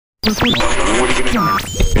What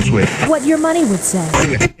your money would say.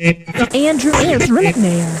 Andrew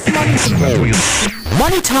McNair.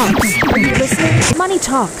 Money Talks. Are you listening? Money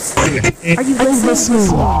Talks. Are you listening?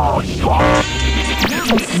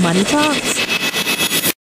 Money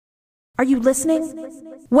Talks. Are you listening?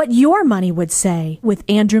 What your money would say with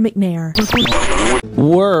Andrew McNair.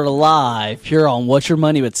 We're live here on What Your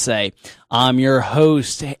Money Would Say. I'm your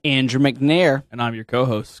host, Andrew McNair. And I'm your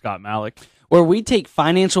co-host, Scott Malleck. Where we take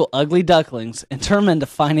financial ugly ducklings and turn them into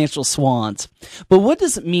financial swans. But what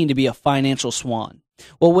does it mean to be a financial swan?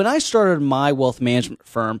 Well, when I started my wealth management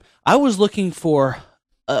firm, I was looking for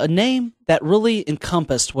a name that really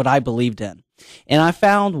encompassed what I believed in. And I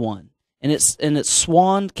found one, and it's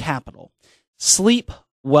Swan Capital. Sleep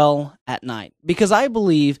well at night. Because I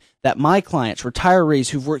believe that my clients, retirees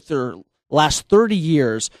who've worked their last 30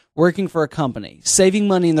 years working for a company, saving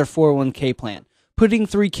money in their 401k plan, putting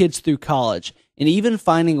 3 kids through college, and even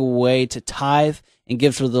finding a way to tithe and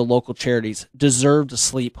give to the local charities deserve to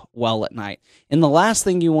sleep well at night. And the last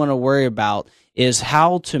thing you want to worry about is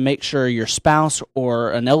how to make sure your spouse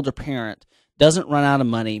or an elder parent doesn't run out of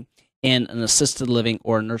money in an assisted living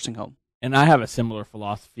or a nursing home. And I have a similar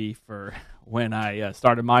philosophy for when I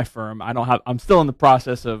started my firm. I'm still in the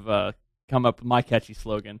process of come up with my catchy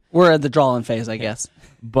slogan. We're at the drawing phase, I guess.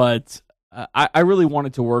 But I really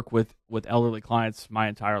wanted to work with elderly clients my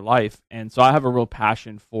entire life, and so I have a real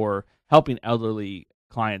passion for helping elderly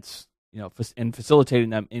clients, and facilitating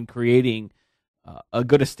them in creating a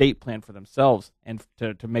good estate plan for themselves, and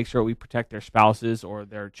to make sure we protect their spouses or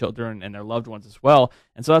their children and their loved ones as well.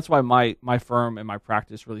 And so that's why my firm and my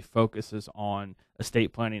practice really focuses on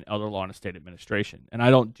estate planning, elder law, and estate administration. And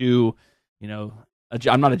I don't do,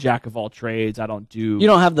 I'm not a jack of all trades. I don't do... You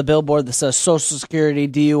don't have the billboard that says Social Security,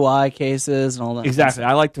 DUI cases, and all that. Exactly.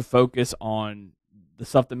 I like to focus on the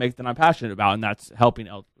stuff that I'm passionate about, and that's helping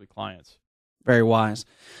elderly clients. Very wise.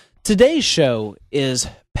 Today's show is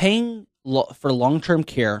paying for long-term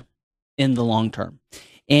care in the long term.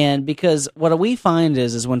 And because what we find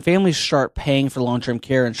is when families start paying for long-term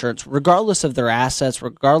care insurance, regardless of their assets,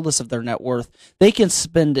 regardless of their net worth, they can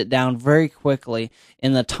spend it down very quickly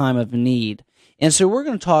in the time of need. And so we're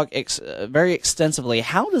going to talk very extensively,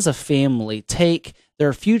 how does a family take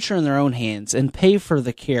their future in their own hands and pay for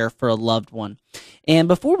the care for a loved one? And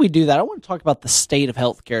before we do that, I want to talk about the state of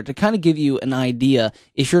healthcare to kind of give you an idea,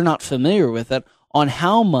 if you're not familiar with it, on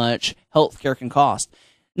how much healthcare can cost.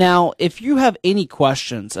 Now, if you have any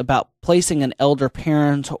questions about placing an elder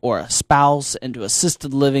parent or a spouse into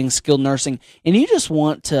assisted living, skilled nursing, and you just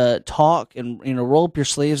want to talk and roll up your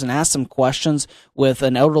sleeves and ask some questions with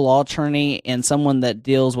an elder law attorney and someone that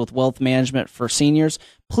deals with wealth management for seniors,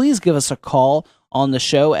 please give us a call on the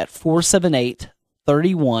show at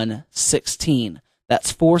 478-3116.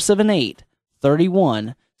 That's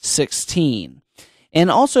 478-3116. And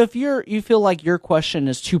also, if you feel like your question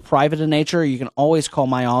is too private in nature, you can always call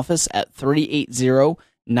my office at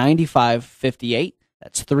 380-9558.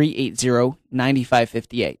 That's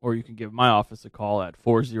 380-9558. Or you can give my office a call at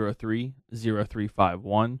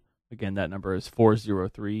 403-0351. Again, that number is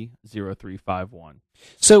 403-0351.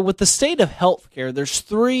 So with the state of healthcare, there's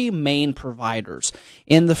 3 main providers.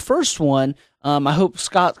 And the first one, I hope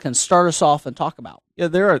Scott can start us off and talk about. Yeah,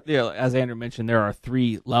 there are, as Andrew mentioned, there are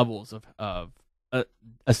 3 levels of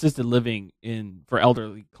assisted living for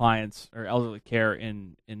elderly clients or elderly care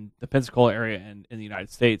in the Pensacola area and in the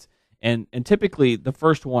United States. And typically the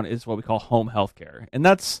first one is what we call home health care. And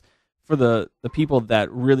that's for the people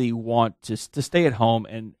that really want to stay at home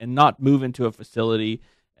and not move into a facility,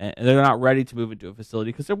 and they're not ready to move into a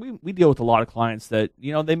facility, because we deal with a lot of clients that,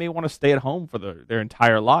 they may want to stay at home for their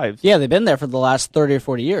entire lives. Yeah, they've been there for the last 30 or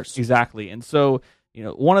 40 years. Exactly. And so,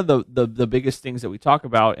 one of the biggest things that we talk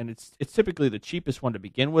about, and it's typically the cheapest one to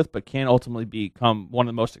begin with, but can ultimately become one of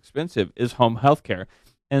the most expensive, is home health care.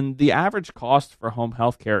 And the average cost for home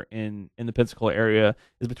health care in the Pensacola area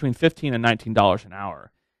is between $15 and $19 an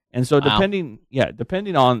hour. And so depending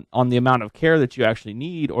on the amount of care that you actually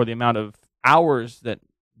need, or the amount of hours that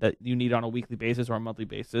you need on a weekly basis or a monthly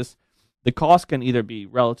basis, the cost can either be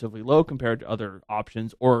relatively low compared to other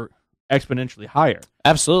options, or exponentially higher.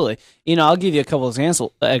 Absolutely. I'll give you a couple of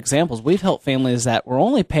examples. We've helped families that were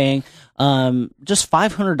only paying just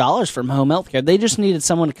 $500 from home health care. They just needed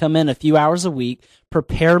someone to come in a few hours a week,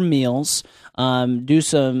 prepare meals, do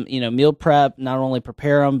some meal prep, not only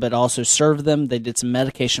prepare them, but also serve them. They did some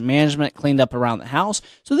medication management, cleaned up around the house.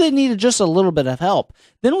 So they needed just a little bit of help.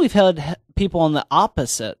 Then we've had people on the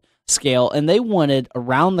opposite scale, and they wanted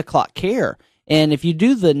around-the-clock care. And if you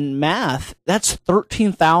do the math, that's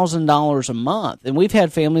 $13,000 a month. And we've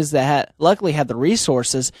had families that luckily had the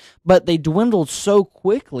resources, but they dwindled so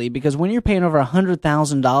quickly because when you're paying over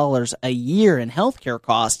 $100,000 a year in healthcare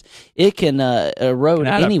costs, it can erode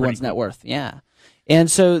anyone's net worth. Yeah. And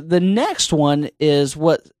so the next one is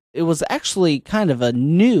it was actually kind of a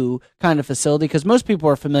new kind of facility because most people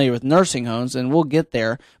are familiar with nursing homes, and we'll get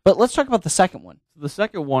there. But let's talk about the second one. The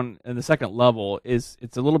second one and the second level it's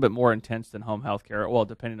a little bit more intense than home health care, well,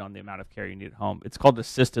 depending on the amount of care you need at home. It's called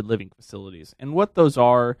assisted living facilities. And what those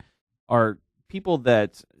are people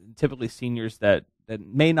that, typically seniors that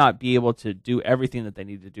may not be able to do everything that they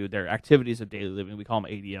need to do, their activities of daily living, we call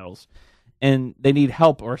them ADLs. And they need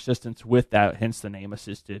help or assistance with that, hence the name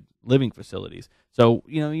assisted living facilities. So,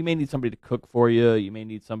 you may need somebody to cook for you. You may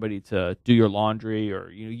need somebody to do your laundry, or,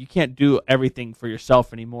 you can't do everything for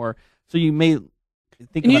yourself anymore. So you may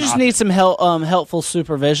think you just need some helpful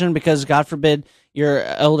supervision because, God forbid, your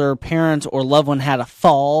elder parent or loved one had a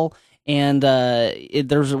fall and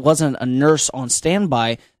there wasn't a nurse on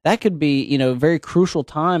standby. That could be, a very crucial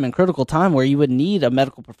time and critical time where you would need a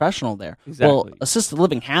medical professional there. Exactly. Well, assisted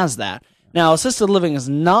living has that. Now, assisted living is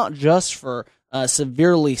not just for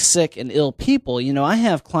severely sick and ill people. I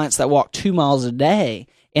have clients that walk 2 miles a day,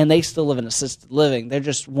 and they still live in assisted living. They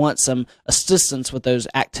just want some assistance with those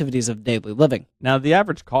activities of daily living. Now, the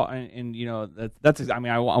average cost, and that's. I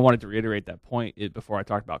wanted to reiterate that point before I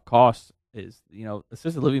talked about costs. Is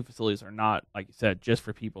assisted living facilities are not, like you said, just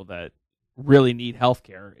for people that really need health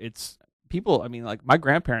care. It's people. Like my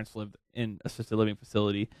grandparents lived in assisted living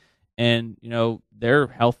facility. And, they're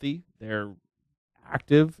healthy, they're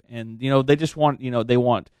active, and, they just want, they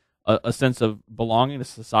want a sense of belonging to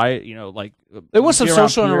society, they want some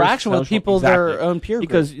social interaction with people their own peer group.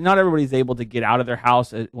 Because not everybody's able to get out of their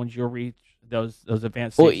house once you reach those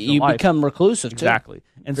advanced stages well, of you life. become reclusive, too. Exactly.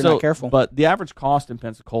 And if you're not careful. But the average cost in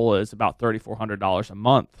Pensacola is about $3,400 a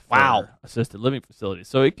month for assisted living facilities.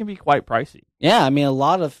 So it can be quite pricey. Yeah, a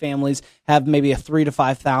lot of families have maybe a $3,000 to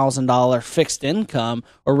 $5,000 fixed income,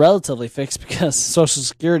 or relatively fixed, because Social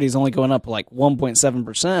Security is only going up like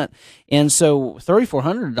 1.7%, and so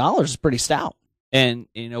 $3,400 is pretty stout. And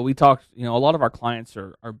we talked. A lot of our clients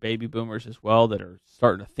are baby boomers as well that are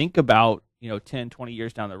starting to think about 10, 20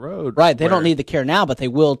 years down the road. Right, they don't need the care now, but they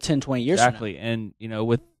will 10, 20 years exactly. from now. And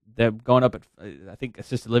with them going up at, I think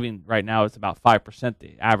assisted living right now is about 5%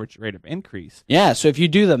 the average rate of increase. Yeah, so if you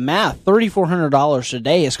do the math, $3,400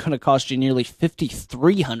 today is going to cost you nearly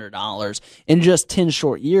 $5,300 in just 10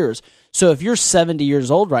 short years. So if you're 70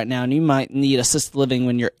 years old right now and you might need assisted living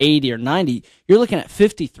when you're 80 or 90, you're looking at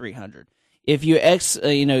 $5,300. If you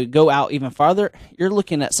go out even farther, you're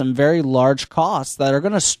looking at some very large costs that are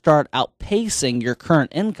going to start outpacing your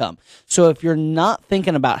current income. So if you're not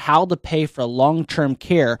thinking about how to pay for long-term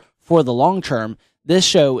care for the long term, this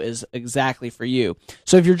show is exactly for you.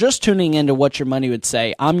 So if you're just tuning into What Your Money Would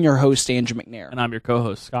Say, I'm your host, Andrew McNair. And I'm your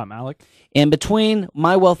co-host, Scott Malleck. And between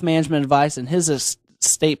my wealth management advice and his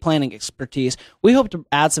estate planning expertise, we hope to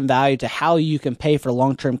add some value to how you can pay for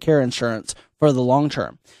long-term care insurance for the long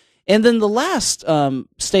term. And then the last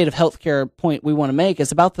state of healthcare point we want to make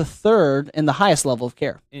is about the third and the highest level of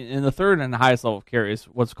care. And the third and the highest level of care is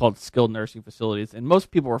what's called skilled nursing facilities, and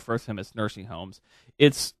most people refer to them as nursing homes.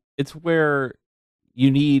 It's where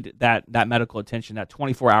you need that medical attention, that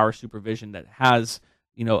 24-hour supervision that has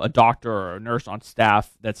a doctor or a nurse on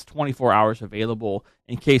staff that's 24 hours available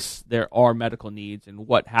in case there are medical needs and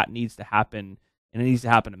what needs to happen. And it needs to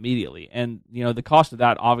happen immediately. And, the cost of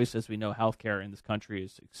that, obviously, as we know, healthcare in this country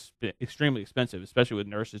is extremely expensive, especially with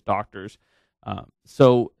nurses, doctors.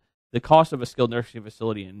 So the cost of a skilled nursing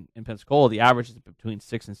facility in Pensacola, the average is between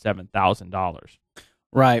 $6,000 and $7,000.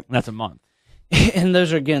 Right. And that's a month. And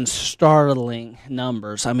those are, again, startling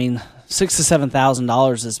numbers. $6,000 to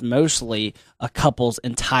 $7,000 is mostly a couple's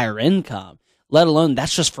entire income, let alone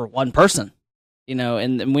that's just for one person.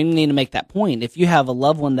 And we need to make that point. If you have a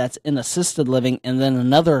loved one that's in assisted living and then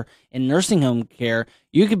another in nursing home care,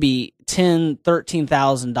 you could be $10,000,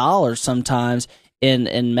 $13,000 sometimes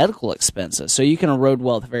in medical expenses. So you can erode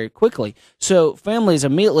wealth very quickly. So families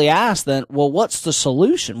immediately ask then, well, what's the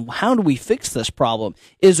solution? How do we fix this problem?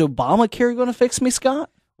 Is Obamacare going to fix me, Scott?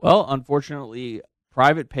 Well, unfortunately,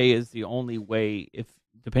 private pay is the only way,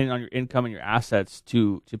 depending on your income and your assets,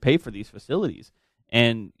 to pay for these facilities.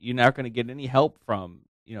 And you're not going to get any help from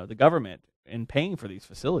the government in paying for these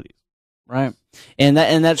facilities. Right, and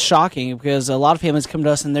that's shocking because a lot of families come to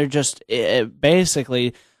us and they're just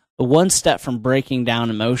basically one step from breaking down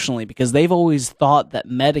emotionally because they've always thought that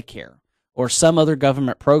Medicare or some other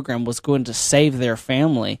government program was going to save their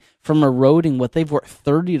family from eroding what they've worked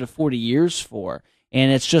 30 to 40 years for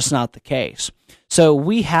and it's just not the case. So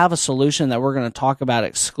we have a solution that we're going to talk about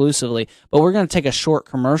exclusively, but we're going to take a short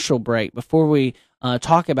commercial break before we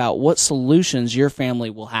talk about what solutions your family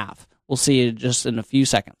will have. We'll see you just in a few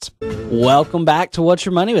seconds. Welcome back to What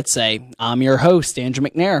Your Money Would Say. I'm your host, Andrew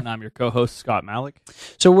McNair. And I'm your co-host, Scott Malleck.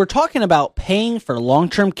 So we're talking about paying for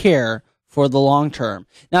long-term care for the long term.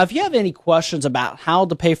 Now, if you have any questions about how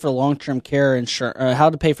to pay for long-term care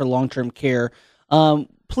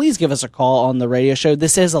please give us a call on the radio show.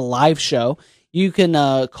 This is a live show. You can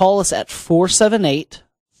call us at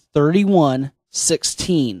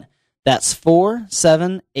 478-3116. That's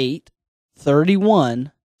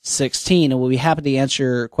 478-3116, and we'll be happy to answer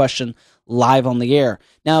your question live on the air.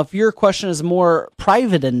 Now, if your question is more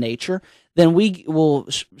private in nature, then we will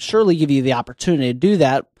surely give you the opportunity to do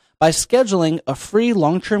that by scheduling a free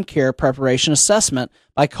long-term care preparation assessment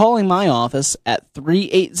by calling my office at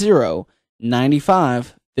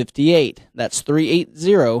 380-9558. That's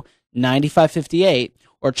 380-9558,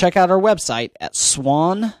 or check out our website at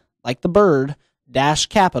SWAN, like the bird,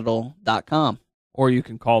 capital.com. Or you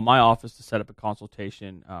can call my office to set up a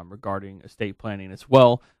consultation regarding estate planning as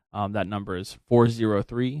well. That number is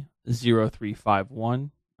 403-0351.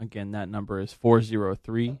 Again, that number is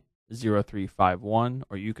 403-0351.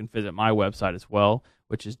 Or you can visit my website as well,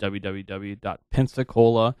 which is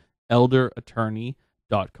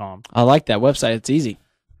www.pensacolaelderattorney.com. I like that website. It's easy.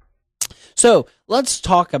 So let's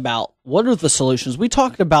talk about what are the solutions. We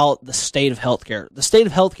talked about the state of healthcare. The state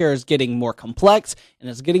of healthcare is getting more complex and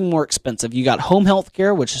it's getting more expensive. You got home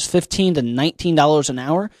healthcare, which is $15 to $19 an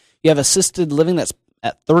hour. You have assisted living that's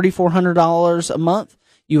at $3,400 a month.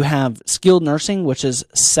 You have skilled nursing, which is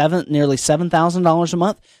nearly $7,000 a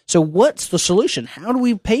month. So what's the solution? How do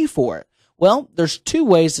we pay for it? Well, there's two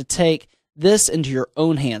ways to take this into your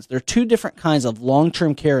own hands. There are two different kinds of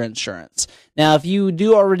long-term care insurance. Now, if you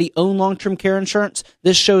do already own long-term care insurance,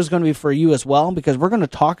 this show is going to be for you as well, because we're going to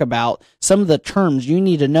talk about some of the terms you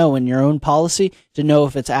need to know in your own policy to know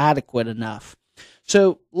if it's adequate enough.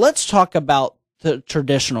 So let's talk about the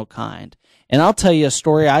traditional kind. And I'll tell you a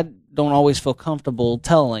story I don't always feel comfortable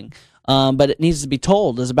telling, but it needs to be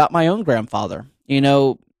told. It's about my own grandfather. You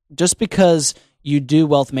know, just because you do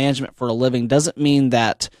wealth management for a living doesn't mean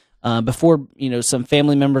that before some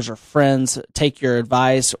family members or friends take your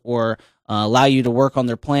advice or allow you to work on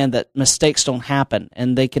their plan, that mistakes don't happen,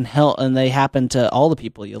 and they can help, and they happen to all the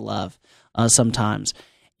people you love sometimes.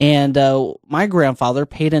 And my grandfather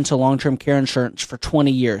paid into long-term care insurance for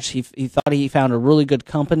 20 years. He thought he found a really good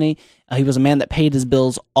company. He was a man that paid his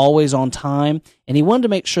bills always on time, and he wanted to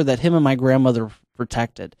make sure that him and my grandmother were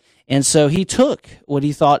protected. And so he took what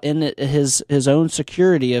he thought in his own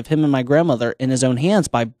security of him and my grandmother in his own hands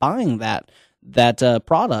by buying that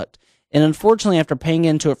product. And unfortunately, after paying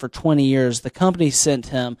into it for 20 years, the company sent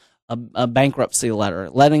him a bankruptcy letter,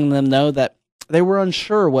 letting them know that they were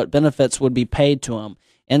unsure what benefits would be paid to him.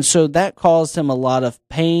 And so that caused him a lot of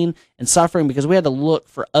pain and suffering, because we had to look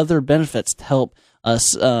for other benefits to help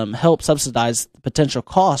us help subsidize the potential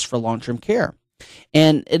cost for long-term care.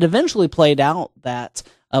 And it eventually played out that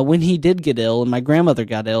when he did get ill and my grandmother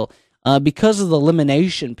got ill, because of the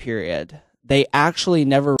elimination period, they actually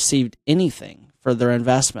never received anything for their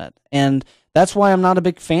investment. And that's why I'm not a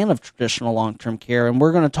big fan of traditional long-term care. And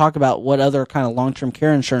we're going to talk about what other kind of long-term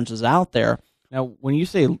care insurance is out there. Now, when you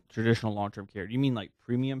say traditional long-term care, do you mean like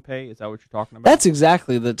premium pay? Is that what you're talking about? That's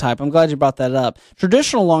exactly the type. I'm glad you brought that up.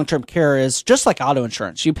 Traditional long-term care is just like auto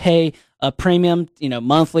insurance. You pay a premium,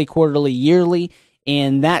 monthly, quarterly, yearly,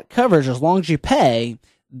 and that covers, as long as you pay,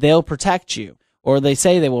 they'll protect you, or they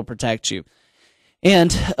say they will protect you.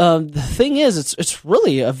 And the thing is, it's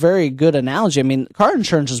really a very good analogy. I mean, car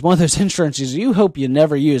insurance is one of those insurances you hope you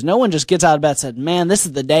never use. No one just gets out of bed and said, man, this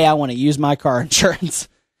is the day I want to use my car insurance.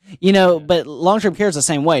 But long-term care is the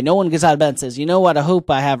same way. No one gets out of bed and says, you know what, I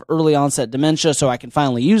hope I have early onset dementia so I can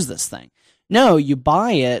finally use this thing. No, you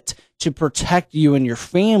buy it to protect you and your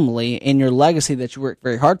family and your legacy that you worked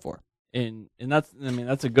very hard for. And that's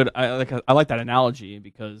a good, I like that analogy,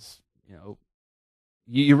 because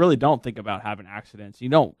you really don't think about having accidents. You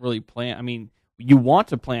don't really plan. I mean, you want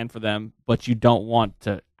to plan for them, but you don't want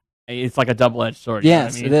to. It's like a double-edged sword.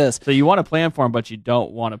 Yes, it is. So you want to plan for them, but you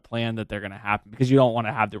don't want to plan that they're going to happen, because you don't want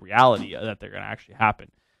to have the reality that they're going to actually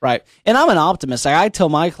happen. Right. And I'm an optimist. I tell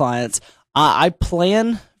my clients, I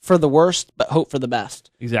plan for the worst, but hope for the best.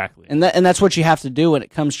 Exactly. And that's what you have to do when it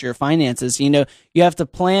comes to your finances. You have to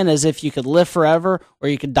plan as if you could live forever or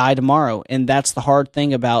you could die tomorrow. And that's the hard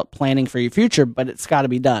thing about planning for your future, but it's got to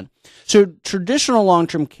be done. So traditional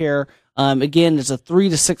long-term care, again, it's a $3,000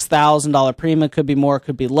 to $6,000 premium. Could be more,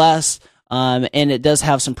 could be less. And it does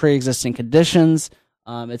have some pre-existing conditions.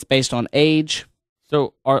 It's based on age.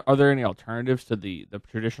 So are there any alternatives to the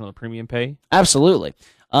traditional premium pay? Absolutely.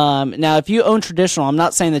 Now, if you own traditional, I'm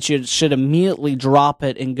not saying that you should immediately drop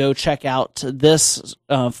it and go check out this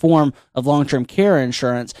form of long-term care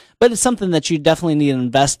insurance, but it's something that you definitely need to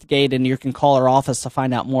investigate, and you can call our office to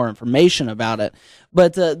find out more information about it.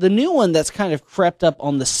 But the new one that's kind of crept up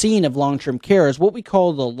on the scene of long-term care is what we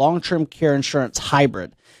call the long-term care insurance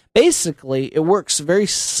hybrid. Basically, it works very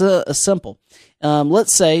simple.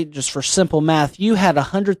 Let's say, just for simple math, you had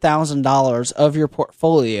 $100,000 of your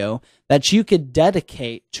portfolio that you could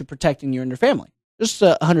dedicate to protecting you and your family. Just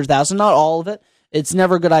 $100,000, not all of it. It's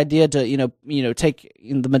never a good idea to take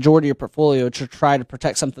the majority of your portfolio to try to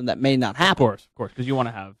protect something that may not happen. Of course, because you want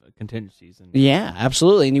to have contingencies. Yeah,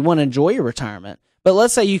 absolutely, and you want to enjoy your retirement. But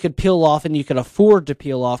let's say you could peel off, and you could afford to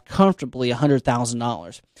peel off comfortably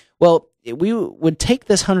 $100,000. Well, we would take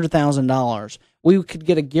this $100,000. We could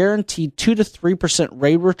get a guaranteed 2 to 3%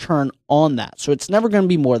 rate of return on that. So it's never going to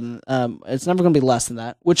be more than it's never going to be less than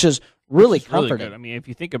that, which is really comforting. Really good. I mean, if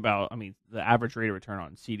you think about, the average rate of return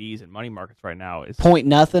on CDs and money markets right now is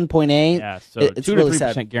 0.8. Yeah, so it's 2 really to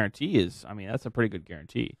 3% guarantee is, that's a pretty good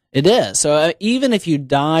guarantee. It is. So even if you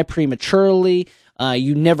die prematurely,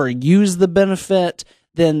 you never use the benefit,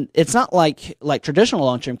 then it's not like traditional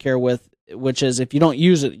long-term care which is if you don't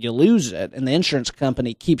use it, you lose it, and the insurance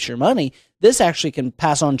company keeps your money. This actually can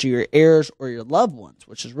pass on to your heirs or your loved ones,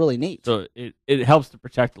 which is really neat. So it helps to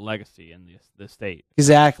protect the legacy in the estate.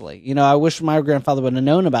 Exactly. I wish my grandfather would have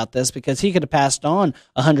known about this, because he could have passed on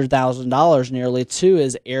 $100,000 nearly to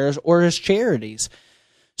his heirs or his charities.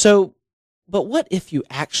 So, but what if you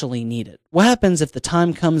actually need it? What happens if the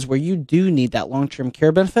time comes where you do need that long-term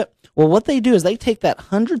care benefit? Well, what they do is they take that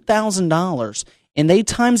 $100,000 and they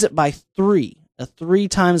times it by 3, a 3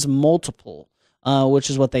 times multiple, which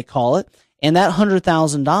is what they call it. And that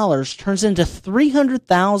 $100,000 turns into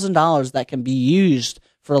 $300,000 that can be used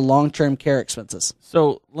for long-term care expenses.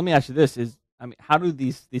 So let me ask you this: how do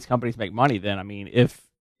these companies make money then?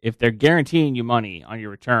 If they're guaranteeing you money on your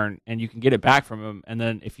return and you can get it back from them, and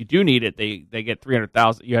then if you do need it, they get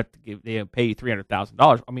 $300,000. They pay you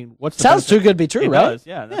 $300,000. What's the sounds benefit? too good to be true, it right? Does,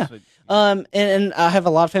 yeah. That's what, and I have a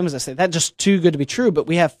lot of families that say that's just too good to be true. But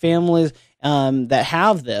we have families that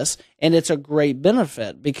have this, and it's a great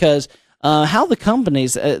benefit because how the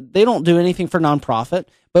companies they don't do anything for nonprofit.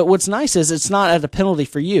 But what's nice is it's not at a penalty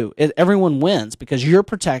for you. Everyone wins because you're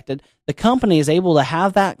protected. The company is able to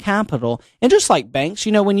have that capital. And just like banks,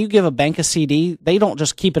 when you give a bank a CD, they don't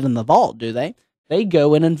just keep it in the vault, do they? They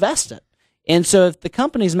go and invest it. And so if the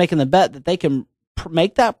company's making the bet that they can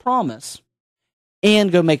make that promise and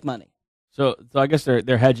go make money. So I guess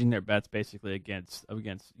they're hedging their bets basically against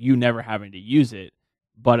you never having to use it,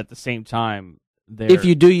 but at the same time, if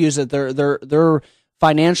you do use it, they're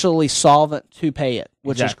financially solvent to pay it,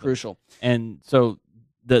 which is crucial. And so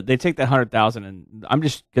they take that $100,000, and I'm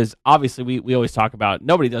just because obviously we always talk about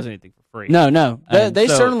nobody does anything for free. No, they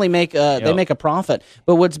certainly make they make a profit.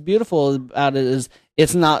 But what's beautiful about it is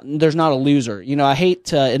there's not a loser. I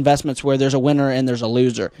hate investments where there's a winner and there's a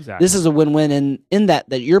loser. Exactly. This is a win-win in that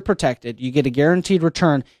you're protected, you get a guaranteed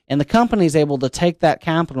return, and the company's able to take that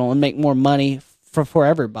capital and make more money for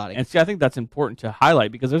everybody. And see, I think that's important to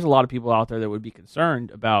highlight because there's a lot of people out there that would be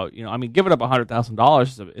concerned about, giving up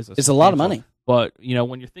 $100,000 is a lot of money. But,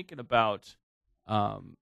 when you're thinking about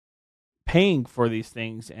paying for these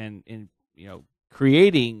things and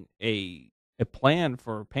creating a plan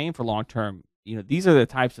for paying for long term, these are the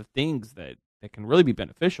types of things that can really be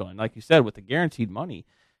beneficial. And like you said, with the guaranteed money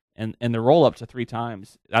and the roll up to 3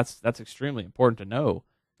 times, that's extremely important to know.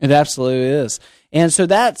 It absolutely is. And so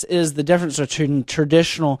that is the difference between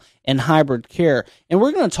traditional and hybrid care. And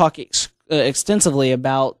we're going to talk extensively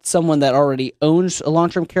about someone that already owns a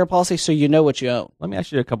long-term care policy, so you know what you own. Let me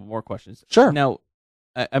ask you a couple more questions. Sure. Now,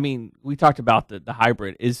 we talked about the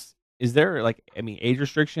hybrid. Is there age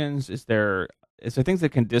restrictions? Is there things that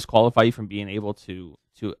can disqualify you from being able to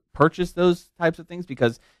purchase those types of things?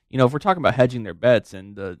 Because if we're talking about hedging their bets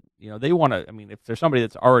and they want to, if there's somebody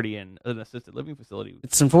that's already in an assisted living facility,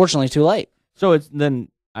 it's unfortunately too late. So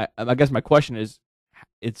I guess my question is,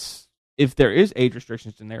 if there is age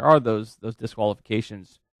restrictions and there are those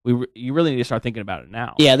disqualifications, you really need to start thinking about it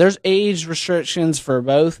now. Yeah, there's age restrictions for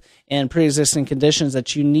both and pre-existing conditions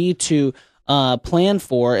that you need to plan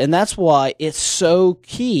for, and that's why it's so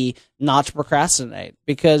key not to procrastinate,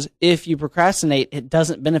 because if you procrastinate, it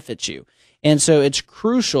doesn't benefit you. And so it's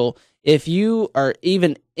crucial, if you are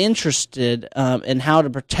even interested in how to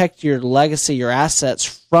protect your legacy, your assets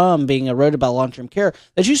from being eroded by long-term care,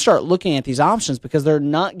 that you start looking at these options, because they're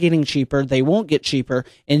not getting cheaper, they won't get cheaper,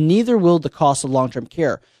 and neither will the cost of long-term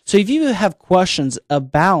care. So if you have questions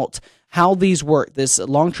about how these work, this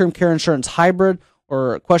long-term care insurance hybrid,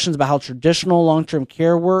 or questions about how traditional long-term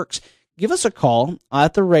care works, give us a call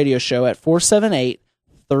at the radio show at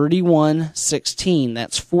 478-3116.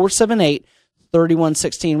 That's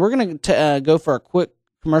 478-3116. We're going to go for a quick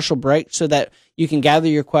commercial break so that you can gather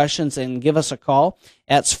your questions and give us a call.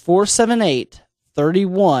 That's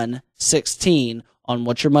 478-3116 on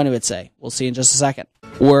What Your Money Would Say. We'll see you in just a second.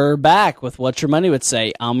 We're back with What Your Money Would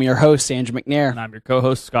Say. I'm your host, Andrew McNair. And I'm your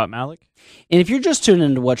co-host, Scott Malleck. And if you're just tuning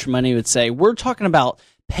into What Your Money Would Say, we're talking about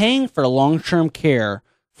paying for long-term care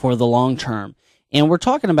for the long term. And we're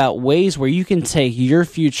talking about ways where you can take your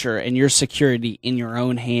future and your security in your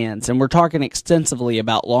own hands. And we're talking extensively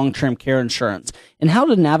about long-term care insurance and how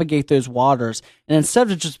to navigate those waters. And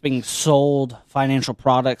instead of just being sold financial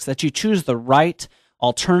products, that you choose the right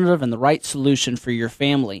alternative and the right solution for your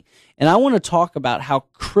family. And I want to talk about how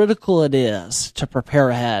critical it is to prepare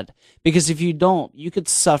ahead. Because if you don't, you could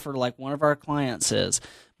suffer like one of our clients is.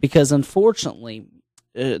 Because unfortunately,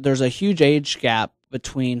 there's a huge age gap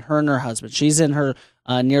between her and her husband. She's in her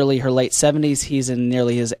nearly her late 70s. He's in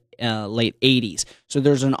nearly his late 80s. So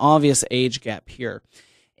there's an obvious age gap here.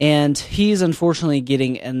 And he's unfortunately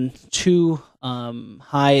getting in too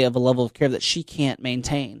high of a level of care that she can't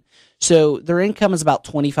maintain. So their income is about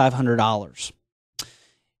 $2,500.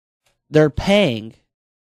 They're paying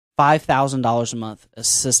 $5,000 a month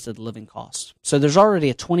assisted living costs. So there's already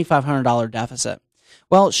a $2,500 deficit.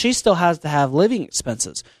 Well, she still has to have living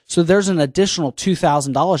expenses. So there's an additional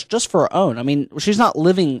 $2,000 just for her own. I mean, she's not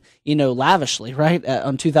living, lavishly, right,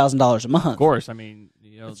 on $2,000 a month. Of course. I mean,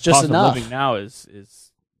 it's the just cost enough. of living now is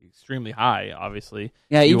extremely high, obviously.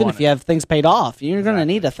 Yeah, even if you have things paid off, you're going to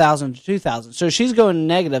need $1,000 to $2,000. So she's going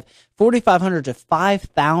negative $4,500 to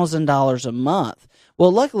 $5,000 a month.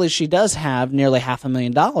 Well, luckily she does have nearly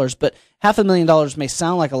 $500,000, but $500,000 may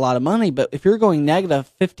sound like a lot of money, but if you're going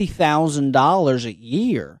negative $50,000 a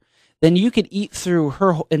year, then you could eat through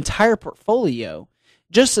her entire portfolio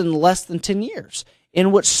just in less than 10 years.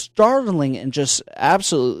 And what's startling and just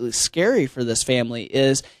absolutely scary for this family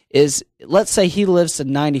is let's say he lives to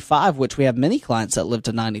 95, which we have many clients that live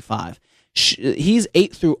to 95. He's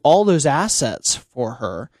ate through all those assets for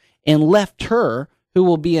her and left her, who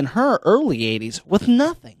will be in her early 80s, with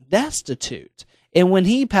nothing, destitute. And when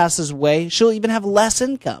he passes away, she'll even have less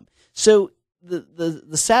income. So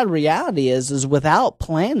the sad reality is without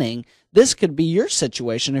planning, this could be your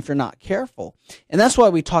situation if you're not careful. And that's why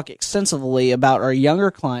we talk extensively about our younger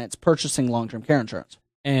clients purchasing long-term care insurance.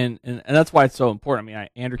 And that's why it's so important. I mean,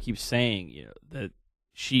 Andrew keeps saying that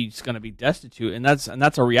she's going to be destitute, and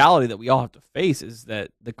that's a reality that we all have to face, is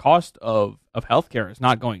that the cost of healthcare is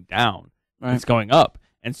not going down. Right. It's going up.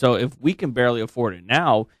 And so if we can barely afford it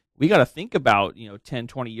now, we got to think about, 10,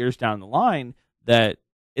 20 years down the line that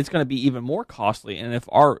it's going to be even more costly. And if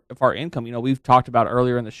our income, we've talked about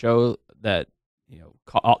earlier in the show that,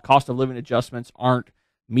 cost of living adjustments aren't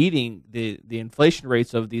meeting the inflation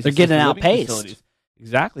rates of these. They're getting outpaced. Facilities.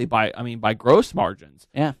 Exactly. By gross margins.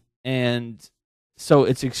 Yeah. And so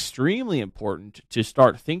it's extremely important to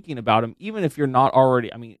start thinking about them, even if you're not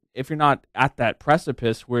already, if you're not at that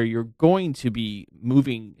precipice where you're going to be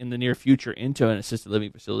moving in the near future into an assisted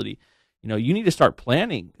living facility, you need to start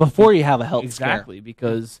planning before you have a health exactly scare.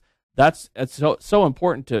 Because it's so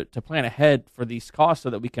important to plan ahead for these costs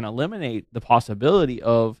so that we can eliminate the possibility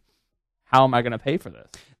of how am I going to pay for this?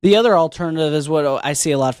 The other alternative is what I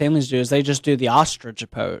see a lot of families do is they just do the ostrich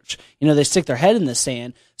approach. They stick their head in the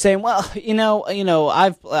sand, saying, "Well,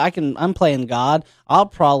 I'm playing God. I'll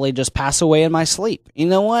probably just pass away in my sleep." You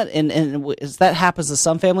know what? And that happens to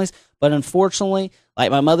some families, but unfortunately, like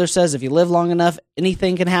my mother says, if you live long enough,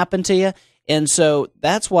 anything can happen to you. And so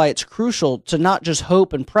that's why it's crucial to not just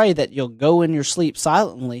hope and pray that you'll go in your sleep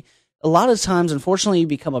silently. A lot of times, unfortunately, you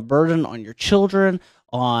become a burden on your children,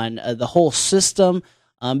 on the whole system,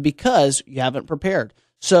 because you haven't prepared.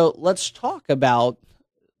 So let's talk about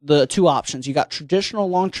the two options. You got traditional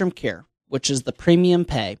long-term care, which is the premium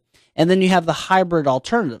pay, and then you have the hybrid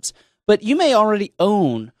alternatives. But you may already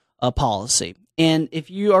own a policy. And if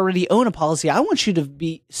you already own a policy, I want you to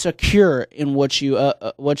be secure in what you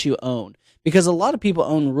own. Because a lot of people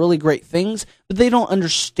own really great things, but they don't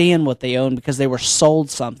understand what they own because they were sold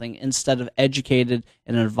something instead of educated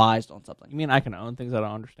and advised on something. You mean I can own things I don't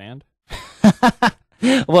understand?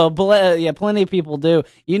 Well, plenty of people do.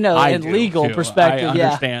 In legal too. perspective, I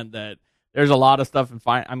understand that there's a lot of stuff in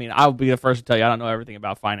finance. I'll be the first to tell you I don't know everything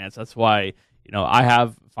about finance. That's why, I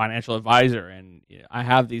have a financial advisor, and I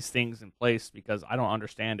have these things in place because I don't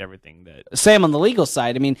understand everything that. Same on the legal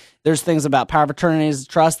side. There's things about power of attorneys,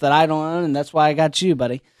 trust that I don't own, and that's why I got you,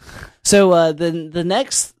 buddy. So the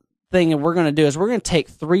next thing that we're going to do is we're going to take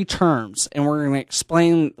 3 terms and we're going to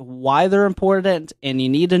explain why they're important, and you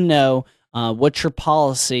need to know what your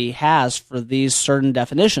policy has for these certain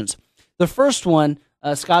definitions. The first one,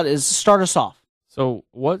 Scott, is start us off. So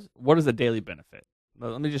what is a daily benefit?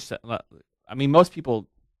 Let me just say, I mean, most people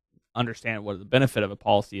understand what the benefit of a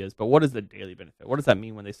policy is, but what is the daily benefit? What does that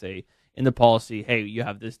mean when they say in the policy, hey, you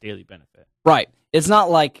have this daily benefit? Right. It's not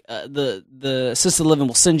like the assisted living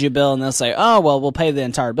will send you a bill and they'll say, oh, well, we'll pay the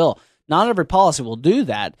entire bill. Not every policy will do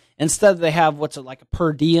that. Instead, they have what's like a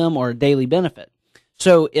per diem or a daily benefit.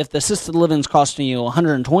 So if the assisted living is costing you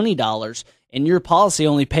 $120 and your policy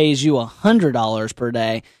only pays you $100 per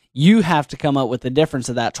day, you have to come up with the difference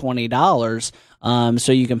of that $20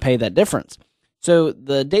 so you can pay that difference. So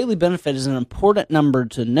the daily benefit is an important number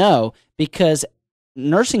to know because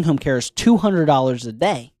nursing home care is $200 a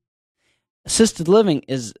day. Assisted living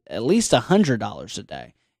is at least $100 a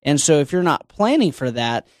day. And so if you're not planning for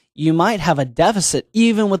that, you might have a deficit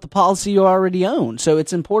even with the policy you already own. So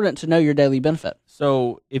it's important to know your daily benefit.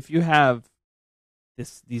 So if you have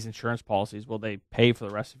these insurance policies, will they pay for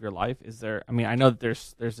the rest of your life? Is there? I mean, I know that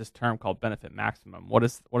there's this term called benefit maximum. What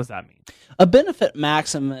does that mean? A benefit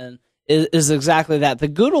maximum is exactly that. The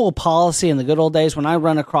good old policy in the good old days, when I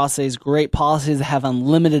run across these great policies that have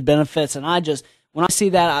unlimited benefits, and when I see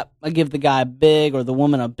that, I give the guy or the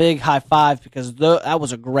woman a big high five because that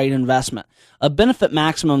was a great investment. A benefit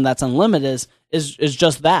maximum that's unlimited is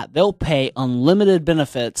just that. They'll pay unlimited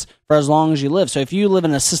benefits for as long as you live. So if you live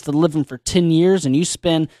in assisted living for 10 years and you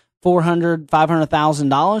spend $400,000,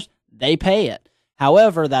 $500,000, they pay it.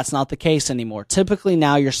 However, that's not the case anymore. Typically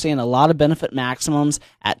now you're seeing a lot of benefit maximums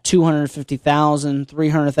at $250,000,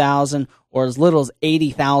 $300,000, or as little as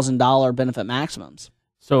 $80,000 benefit maximums.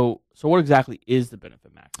 So what exactly is the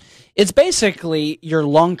benefit maximum? It's basically your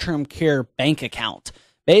long-term care bank account.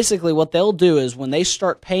 Basically, what they'll do is when they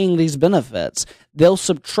start paying these benefits, they'll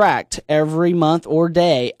subtract every month or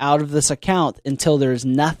day out of this account until there's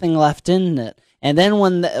nothing left in it. And then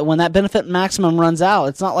when that benefit maximum runs out,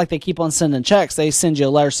 it's not like they keep on sending checks. They send you a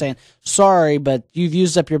letter saying, sorry, but you've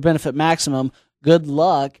used up your benefit maximum. Good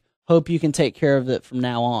luck. Hope you can take care of it from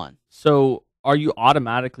now on. So are you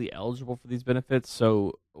automatically eligible for these benefits?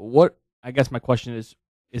 So I guess my question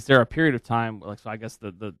is there a period of time, so I guess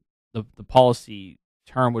the policy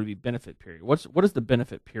term would be benefit period. What does the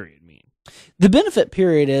benefit period mean? The benefit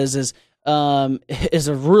period is a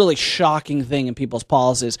really shocking thing in people's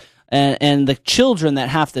policies. And the children that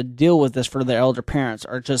have to deal with this for their elder parents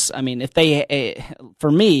are just, I mean,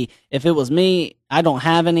 for me, if it was me, I don't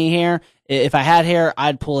have any hair. If I had hair,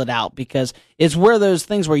 I'd pull it out because it's where those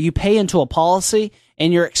things where you pay into a policy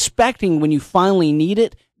and you're expecting when you finally need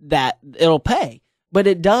it that it'll pay, but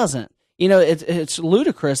it doesn't. You know, it's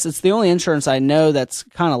ludicrous. It's the only insurance I know that's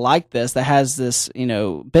kind of like this, that has this,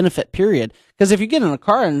 benefit period. Because if you get in a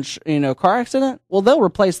car accident, well, they'll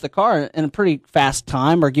replace the car in a pretty fast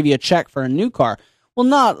time or give you a check for a new car. Well,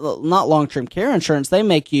 not long-term care insurance. They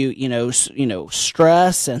make you,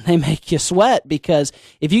 stress and they make you sweat because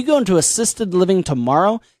if you go into assisted living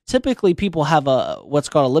tomorrow, typically people have what's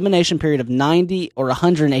called elimination period of 90 or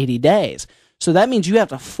 180 days. So that means you have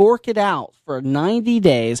to fork it out for 90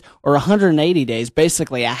 days or 180 days,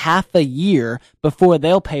 basically a half a year before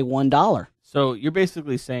they'll pay $1. So you're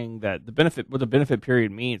basically saying that what the benefit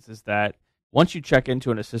period means is that once you check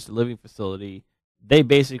into an assisted living facility, the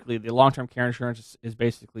long-term care insurance is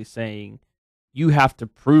basically saying you have to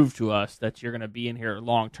prove to us that you're going to be in here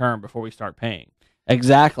long-term before we start paying.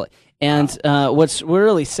 Exactly. And what's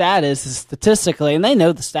really sad is statistically, and they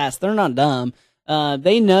know the stats, they're not dumb,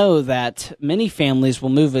 they know that many families will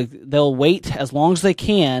they'll wait as long as they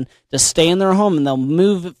can to stay in their home, and they'll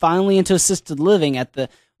move finally into assisted living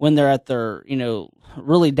when they're at their,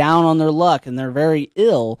 really down on their luck and they're very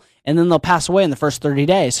ill, and then they'll pass away in the first 30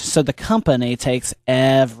 days. So the company takes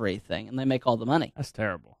everything and they make all the money. That's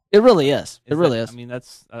terrible. It really is. It really is. I mean,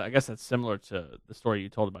 I guess that's similar to the story you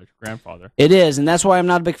told about your grandfather. It is, and that's why I'm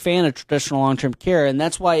not a big fan of traditional long-term care, and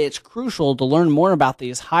that's why it's crucial to learn more about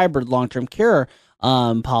these hybrid long-term care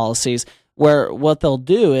policies, where what they'll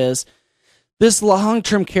do is this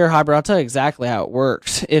long-term care hybrid, I'll tell you exactly how it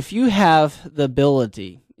works. If you have the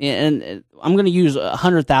ability, and I'm going to use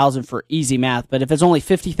 100,000 for easy math, but if it's only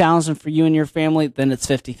 50,000 for you and your family, then it's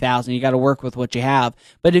 50,000. You got to work with what you have.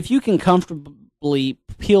 But if you can comfortably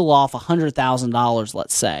peel off $100,000,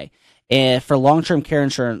 let's say, for long-term care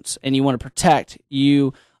insurance, and you want to protect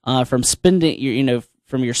you from spending,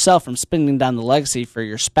 from yourself, from spending down the legacy for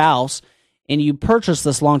your spouse, and you purchase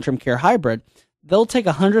this long-term care hybrid, they'll take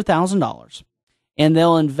 $100,000 and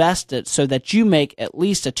they'll invest it so that you make at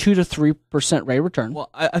least a 2 to 3% rate of return.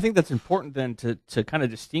 Well, I think that's important then to kind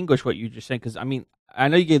of distinguish what you just said, because I mean, I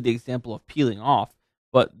know you gave the example of peeling off,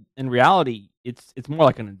 but in reality, it's more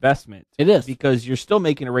like an investment. It is, because you're still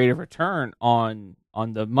making a rate of return on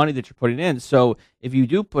the money that you're putting in. So if you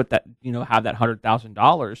do put that, have that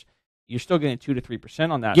 $100,000, you're still getting 2 to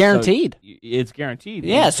 3% on that. Guaranteed. So it's guaranteed.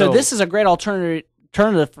 Yeah. So this is a great alternative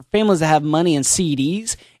for families that have money in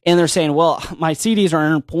CDs, and they're saying, well, my CDs are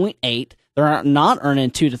earning 0.8, they're not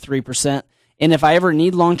earning 2 to 3%, and if I ever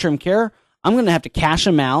need long-term care, I'm going to have to cash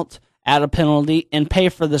them out at a penalty and pay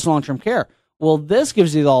for this long-term care. Well, this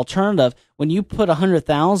gives you the alternative. When you put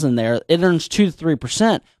 $100,000 there, it earns 2 to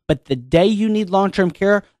 3%, but the day you need long-term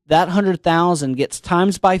care, that $100,000 gets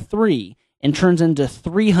times by 3 and turns into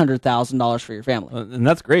 $300,000 for your family. And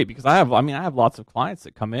that's great, because I have lots of clients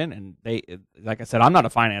that come in, and they, like I said, I'm not a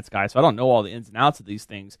finance guy, so I don't know all the ins and outs of these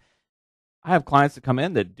things. I have clients that come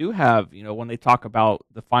in that do have, when they talk about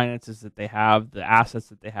the finances that they have, the assets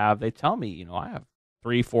that they have, they tell me, I have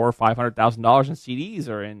 $300,000, $400,000, $500,000 in CDs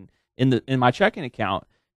or in my checking account.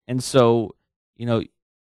 And so,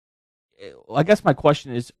 I guess my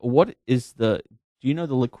question is, do you know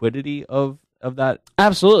the liquidity of that?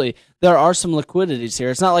 Absolutely. There are some liquidities here.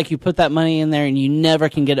 It's not like you put that money in there and you never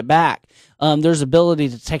can get it back. There's ability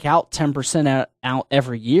to take out 10% out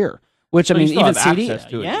every year, which, So I mean, you still even have CD. access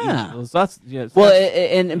to it. Yeah. So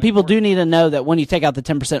And people do need to know that when you take out the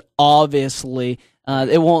 10%, obviously,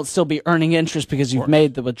 it won't still be earning interest because you've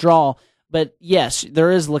made the withdrawal. But yes,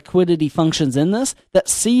 there is liquidity functions in this that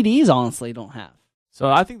CDs honestly don't have. So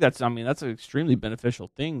I think that's an extremely beneficial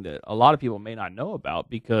thing that a lot of people may not know about,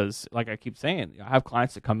 because, like I keep saying, I have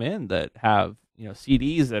clients that come in that have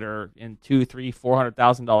CDs that are in $200,000, $300,000,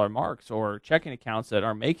 $400,000 marks, or checking accounts that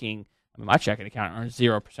are making. My checking account earns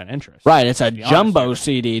 0% interest. Right, it's a jumbo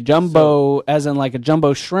CD, as in like a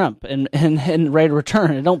jumbo shrimp, and rate of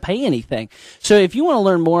return. It don't pay anything. So if you want to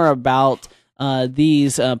learn more about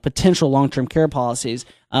these potential long-term care policies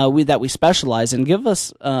that we specialize in, give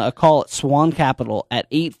us a call at SWAN Capital at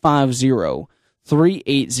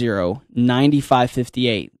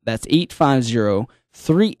 850-380-9558. That's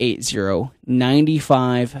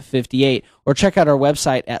 850-380-9558. Or check out our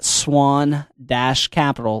website at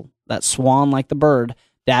swan-capital. That's swan like the bird,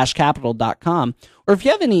 -capital.com. Or if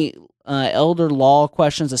you have any elder law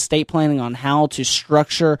questions, estate planning on how to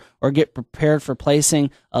structure or get prepared for placing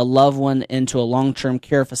a loved one into a long-term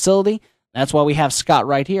care facility, that's why we have Scott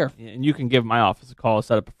right here. And you can give my office a call.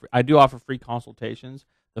 I do offer free consultations.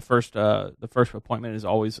 The first appointment is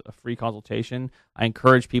always a free consultation. I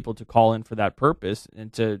encourage people to call in for that purpose,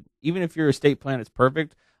 and even if your estate plan is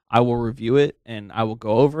perfect, I will review it and I will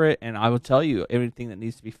go over it and I will tell you everything that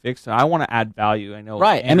needs to be fixed. So I want to add value. I know,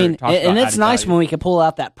 right? Andrew And it's nice when we can pull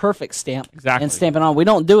out that perfect stamp and stamp it on. We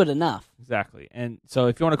don't do it enough. Exactly. And so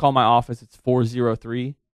if you want to call my office, it's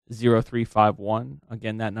 403-0351.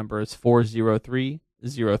 Again, that number is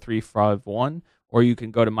 403-0351. Or you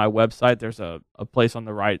can go to my website. There's a place on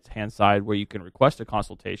the right-hand side where you can request a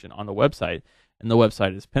consultation on the website. And the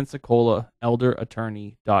website is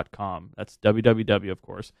PensacolaElderAttorney.com. That's www, of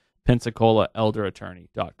course,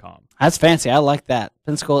 PensacolaElderAttorney.com. That's fancy. I like that.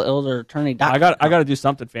 PensacolaElderAttorney.com. I got to do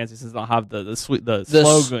something fancy since I don't have the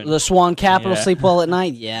slogan. The Swan Capital, Sleep Well at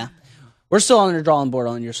Night. Yeah. We're still on the drawing board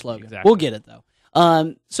on your slogan. Exactly. We'll get it, though.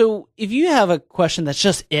 So if you have a question that's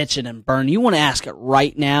just itching and burning, you want to ask it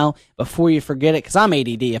right now before you forget it, because I'm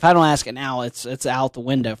ADD. If I don't ask it now, it's out the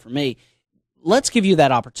window for me. Let's give you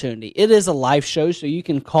that opportunity. It is a live show, so you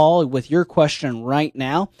can call with your question right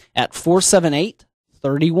now at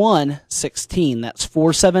 478-3116. That's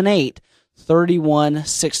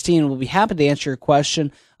 478-3116. We'll be happy to answer your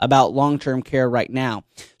question about long-term care right now.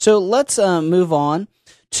 So let's move on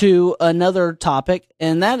to another topic,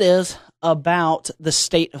 and that is about the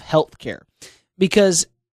state of healthcare, because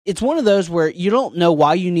it's one of those where you don't know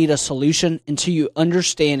why you need a solution until you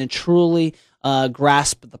understand and truly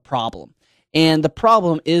grasp the problem. And the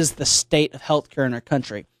problem is the state of healthcare in our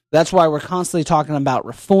country. That's why we're constantly talking about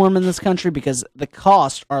reform in this country, because the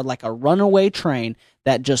costs are like a runaway train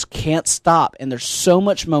that just can't stop, and there's so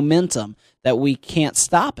much momentum that we can't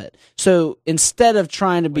stop it. So instead of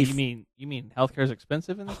trying to be... You mean healthcare is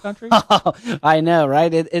expensive in this country? I know,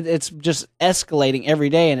 right? It's just escalating every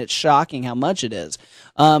day, and it's shocking how much it is.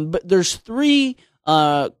 But there's three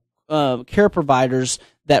care providers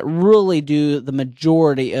that really do the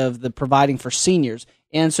majority of the providing for seniors.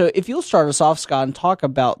 And so if you'll start us off, Scott, and talk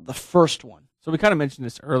about the first one. So we kind of mentioned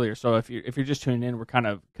this earlier. So if you're just tuning in, we're kind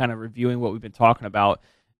of reviewing what we've been talking about,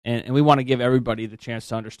 and we want to give everybody the chance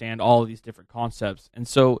to understand all of these different concepts. And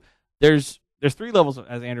so there's there's 3 levels,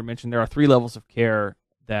 as Andrew mentioned, there are 3 levels of care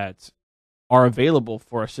that are available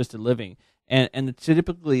for assisted living. And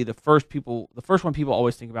typically the first one people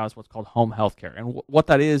always think about is what's called home health care. And what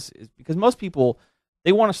that is because most people,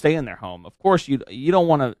 they want to stay in their home. Of course, you don't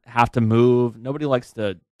want to have to move. Nobody likes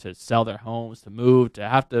to sell their homes, to move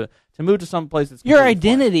to some place that's your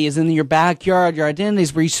identity is in your backyard. Your identity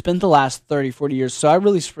is where you spent the last 30, 40 years. So I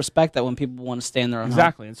really respect that when people want to stay in their own home.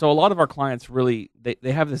 Exactly. And so a lot of our clients really,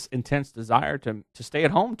 they have this intense desire to stay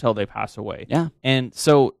at home until they pass away. Yeah. And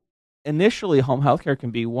so initially, home health care can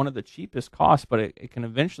be one of the cheapest costs, but it can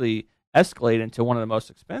eventually escalate into one of the most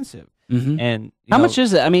expensive. Mm-hmm. And how much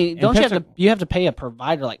is it? I mean, you have to pay a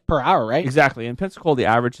provider like per hour, right? Exactly. In Pensacola, the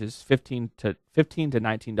average is $15 to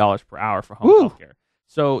 $19 per hour for home health care.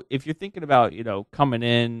 So if you're thinking about coming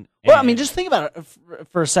in, well, I mean, just think about it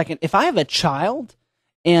for a second. If I have a child,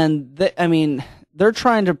 and they're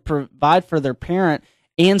trying to provide for their parent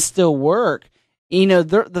and still work,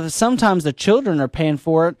 sometimes the children are paying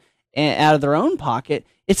for it out of their own pocket.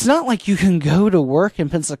 It's not like you can go to work in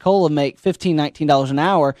Pensacola, make $15, $19 an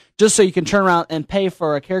hour just so you can turn around and pay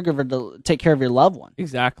for a caregiver to take care of your loved one.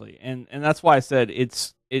 Exactly, and that's why I said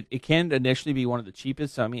it can initially be one of the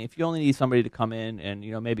cheapest. So, I mean, if you only need somebody to come in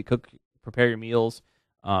and maybe prepare your meals,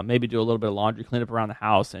 maybe do a little bit of laundry, clean up around the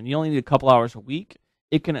house, and you only need a couple hours a week,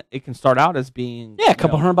 it can start out as being a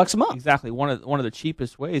couple $100 a month. Exactly, one of the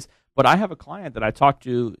cheapest ways. But I have a client that I talked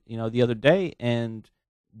to the other day, and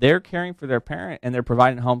they're caring for their parent and they're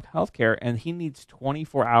providing home health care, and he needs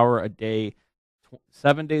 24-hour a day,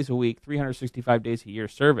 7 days a week, 365 days a year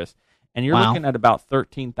service. And you're looking at about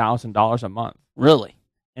 $13,000 a month. Really?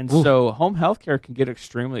 And so home health care can get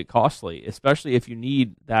extremely costly, especially if you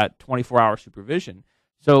need that 24-hour supervision.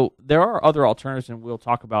 So there are other alternatives, and we'll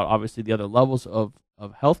talk about, obviously, the other levels of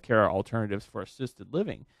healthcare alternatives for assisted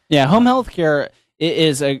living. Yeah, home health care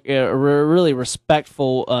is a really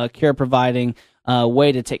respectful care providing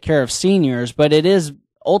way to take care of seniors, but it is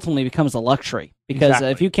ultimately becomes a luxury because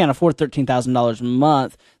if you can't afford $13,000 a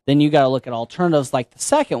month, then you got to look at alternatives like the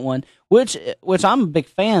second one, which I'm a big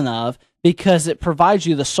fan of because it provides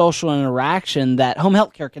you the social interaction that home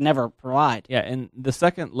health care can never provide. Yeah, and the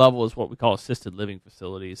second level is what we call assisted living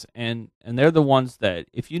facilities, and they're the ones that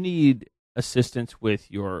if you need assistance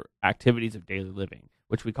with your activities of daily living,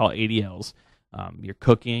 which we call ADLs, your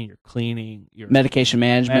cooking, your cleaning, your medication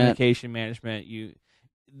management, you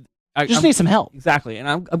just need some help. Exactly, and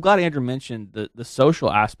I'm glad Andrew mentioned the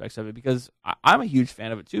social aspects of it because I'm a huge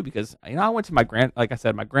fan of it too. Because I went to my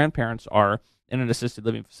grandparents are in an assisted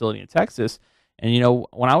living facility in Texas, and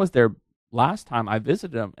when I was there last time, I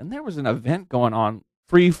visited them, and there was an event going on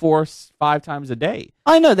 3, 4, 5 times a day.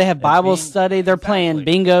 I know they have Bible study. They're playing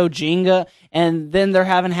bingo, Jenga, and then they're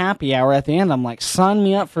having happy hour at the end. I'm like, sign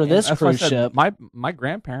me up for this cruise ship. My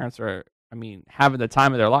grandparents are, having the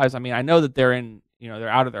time of their lives. I know that they're in, they're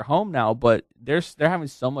out of their home now, but they're having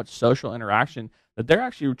so much social interaction that they're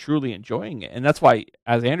actually truly enjoying it. And that's why,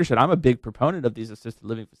 as Andrew said, I'm a big proponent of these assisted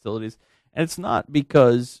living facilities. And it's not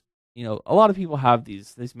because, a lot of people have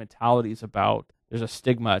these mentalities about there's a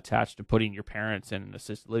stigma attached to putting your parents in an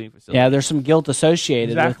assisted living facility. Yeah, there's some guilt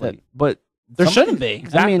associated with it. But there shouldn't be.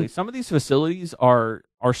 Exactly. Some of these facilities are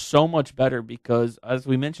so much better because, as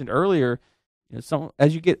we mentioned earlier,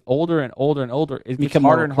 as you get older and older and older, it becomes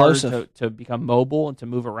harder and harder to become mobile and to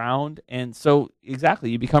move around. And so,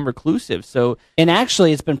 exactly, you become reclusive. And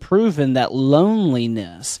actually, it's been proven that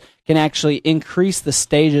loneliness can actually increase the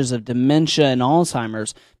stages of dementia and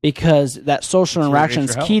Alzheimer's because that social interaction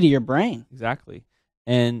is key to your brain. Exactly.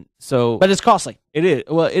 And so, but it's costly. It is.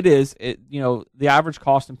 Well, it is. The average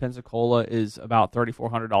cost in Pensacola is about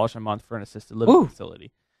 $3,400 a month for an assisted living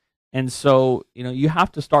facility. And so, you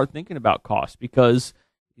have to start thinking about cost because,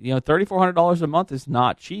 $3,400 a month is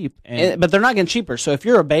not cheap. But they're not getting cheaper. So if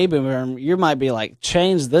you're a baby boomer, you might be like,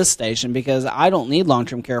 change this station because I don't need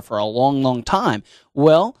long-term care for a long, long time.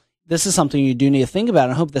 Well, this is something you do need to think about.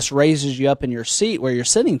 I hope this raises you up in your seat where you're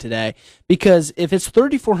sitting today because if it's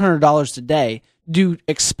 $3,400 today, do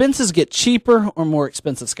expenses get cheaper or more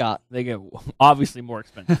expensive, Scott? They get obviously more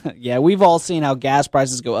expensive. Yeah, we've all seen how gas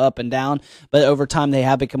prices go up and down, but over time they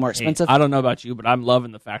have become more expensive. Hey, I don't know about you, but I'm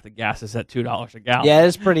loving the fact that gas is at $2 a gallon. Yeah,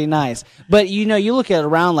 it's pretty nice. But you look at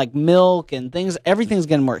around like milk and things, everything's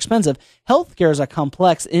getting more expensive. Healthcare is a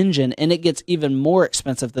complex engine, and it gets even more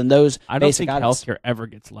expensive than those basic items. I don't think healthcare ever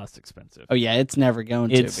gets less expensive. Oh yeah, it's never going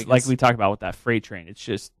to. It's like we talked about with that freight train. It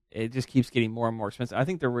just keeps getting more and more expensive. I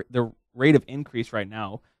think the rate of increase right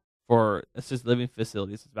now for assisted living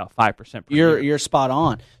facilities, it's about 5% per year. You're spot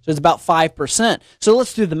on. So it's about 5%. So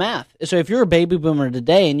let's do the math. So if you're a baby boomer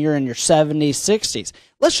today and you're in your 70s, 60s,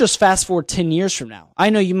 let's just fast forward 10 years from now. I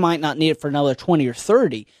know you might not need it for another 20 or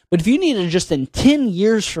 30, but if you need it just in 10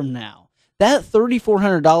 years from now, that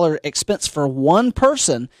 $3,400 expense for one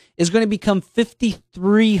person is going to become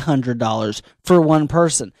 $5,300 for one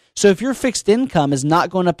person. So if your fixed income is not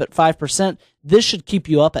going up at 5%, this should keep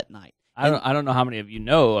you up at night. I don't know how many of you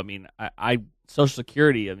know. I mean, I Social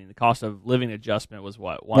Security, I mean, the cost of living adjustment was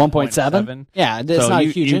what, 1.7? Yeah, it's so not a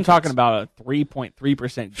huge you're increase. talking about a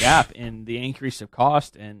 3.3% gap in the increase of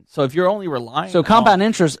cost. And so if you're only relying So compound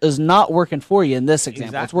interest is not working for you in this example.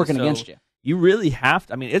 Exactly. It's working So against you. you really have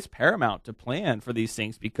to, I mean, it's paramount to plan for these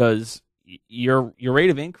things because your rate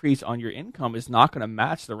of increase on your income is not going to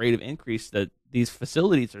match the rate of increase that these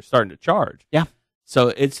facilities are starting to charge. Yeah.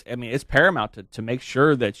 So it's paramount to make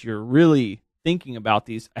sure that you're really thinking about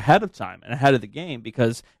these ahead of time and ahead of the game,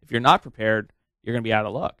 because if you're not prepared, you're going to be out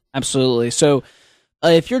of luck. Absolutely. So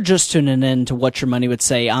if you're just tuning in to What Your Money Would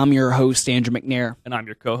Say, I'm your host, Andrew McNair. And I'm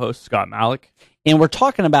your co-host, Scott Malleck. And we're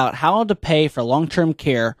talking about how to pay for long-term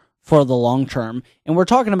care for the long term. And we're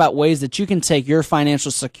talking about ways that you can take your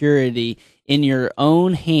financial security in your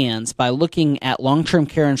own hands by looking at long-term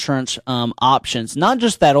care insurance options, not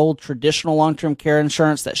just that old traditional long-term care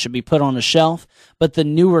insurance that should be put on a shelf, but the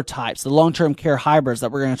newer types, the long-term care hybrids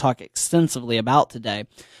that we're going to talk extensively about today.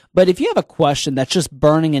 But if you have a question that's just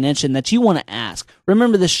burning an itch and that you want to ask,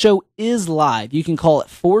 remember the show is live. You can call it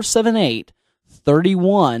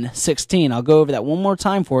 478-3116. I'll go over that one more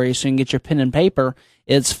time for you so you can get your pen and paper.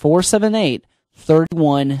 It's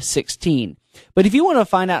 478-3116. But if you want to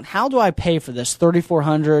find out how do I pay for this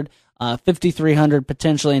 $3,400, $5,300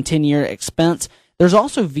 potentially in 10-year expense, there's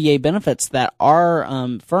also VA benefits that our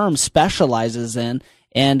firm specializes in,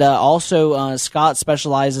 and also Scott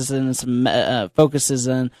specializes in some focuses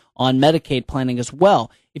on Medicaid planning as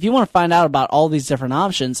well. If you want to find out about all these different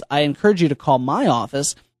options, I encourage you to call my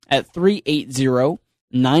office at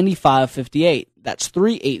 380-9558. That's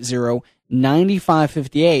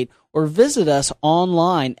 380-9558. Or visit us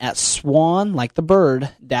online at SWAN, like the bird,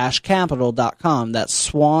 -capital.com. That's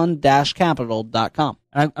SWAN-capital.com.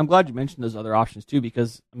 And I'm glad you mentioned those other options too,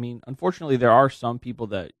 because I mean, unfortunately, there are some people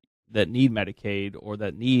that need Medicaid or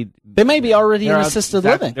that need. They may be already in assisted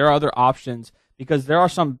living. There are other options because there are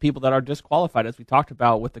some people that are disqualified, as we talked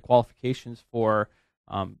about with the qualifications for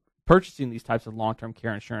purchasing these types of long-term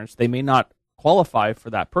care insurance. They may not qualify for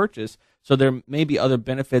that purchase. So there may be other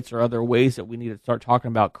benefits or other ways that we need to start talking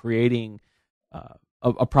about creating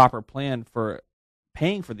a proper plan for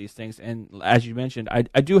paying for these things. And as you mentioned, I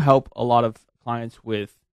do help a lot of clients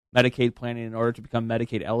with Medicaid planning in order to become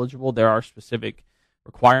Medicaid eligible. There are specific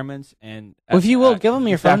requirements. And well, if you will, give them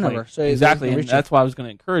your phone number. So exactly. And that's why I was going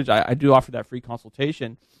to encourage. I do offer that free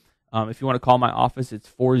consultation. If you want to call my office, it's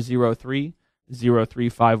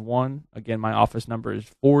 403-0351. Again, my office number is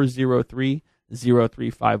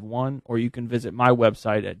 403-0351, or you can visit my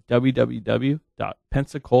website at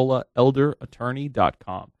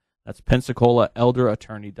www.pensacolaelderattorney.com. That's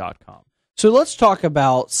pensacolaelderattorney.com. So let's talk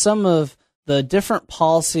about some of the different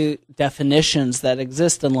policy definitions that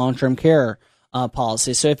exist in long-term care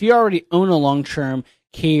policy. So if you already own a long-term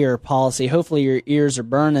care policy, hopefully your ears are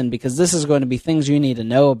burning because this is going to be things you need to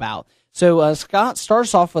know about. So Scott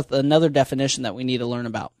starts off with another definition that we need to learn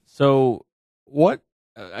about. So what?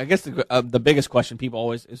 I guess the biggest question people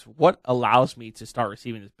always is, what allows me to start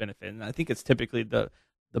receiving this benefit? And I think it's typically the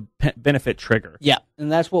benefit trigger. Yeah,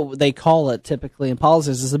 and that's what they call it typically in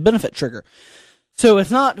policies, is a benefit trigger. So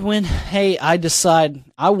it's not when, hey, I decide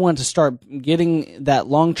I want to start getting that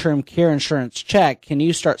long-term care insurance check, can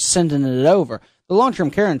you start sending it over? The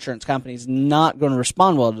long-term care insurance company is not going to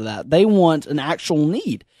respond well to that. They want an actual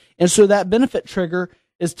need. And so that benefit trigger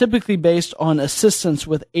is typically based on assistance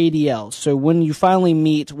with ADL. So when you finally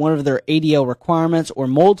meet one of their ADL requirements or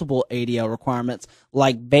multiple ADL requirements,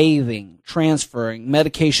 like bathing, transferring,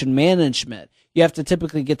 medication management, you have to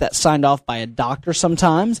typically get that signed off by a doctor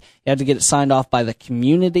sometimes. You have to get it signed off by the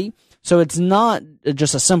community. So it's not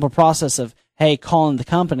just a simple process of, hey, calling the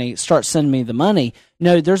company, start sending me the money.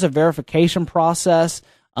 No, there's a verification process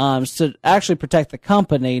to actually protect the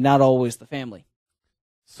company, not always the family.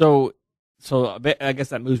 So I guess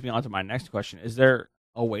that moves me on to my next question. Is there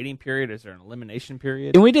a waiting period? Is there an elimination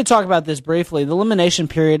period? And we did talk about this briefly. The elimination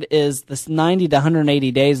period is this 90 to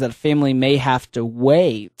 180 days that a family may have to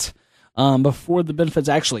wait before the benefits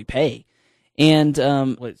actually pay. And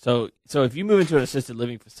so if you move into an assisted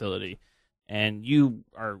living facility and you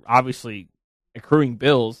are obviously accruing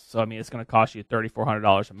bills. So I mean, it's going to cost you $3,400 a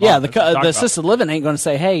month. Yeah, the assisted living ain't going to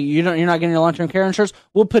say, "Hey, you're not getting your long-term care insurance.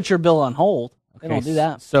 We'll put your bill on hold." They don't do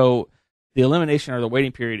that. So the elimination or the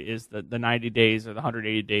waiting period is the 90 days or the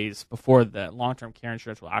 180 days before the long-term care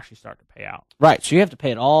insurance will actually start to pay out. Right. So you have to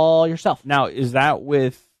pay it all yourself. Now, is that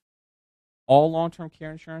with all long-term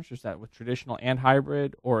care insurance, or is that with traditional and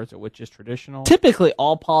hybrid, or is it with just traditional? Typically,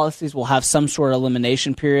 all policies will have some sort of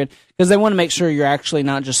elimination period because they want to make sure you're actually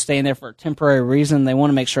not just staying there for a temporary reason. They want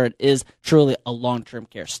to make sure it is truly a long-term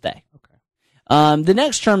care stay. Okay. The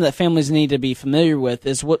next term that families need to be familiar with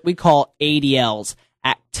is what we call ADLs,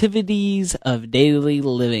 activities of daily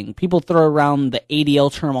living. People throw around the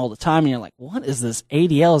ADL term all the time, and you're like, what is this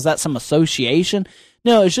ADL? Is that some association?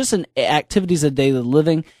 No, it's just an activities of daily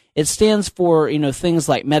living. It stands for, things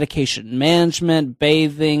like medication management,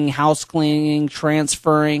 bathing, house cleaning,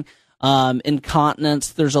 transferring,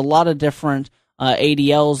 incontinence. There's a lot of different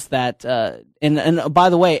ADLs that, and by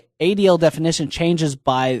the way, ADL definition changes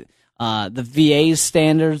by the VA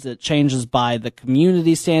standards. It changes by the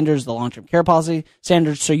community standards, the long-term care policy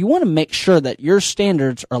standards. So you want to make sure that your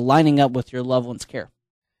standards are lining up with your loved one's care.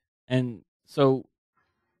 And so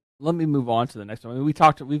let me move on to the next one. I mean, we've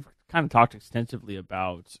kind of talked extensively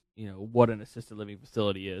about, what an assisted living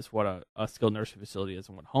facility is, what a skilled nursing facility is,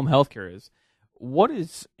 and what home health care is. What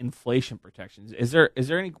is inflation protection? Is there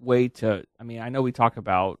any way to, I mean, I know we talk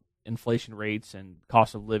about inflation rates and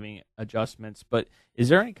cost of living adjustments, but is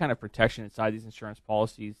there any kind of protection inside these insurance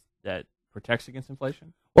policies that protects against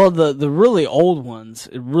inflation? Well, the really old ones,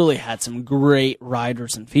 it really had some great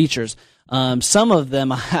riders and features. Some of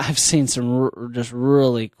them, I've seen some just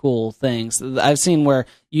really cool things. I've seen where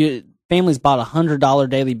families bought a $100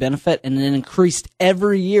 daily benefit and then increased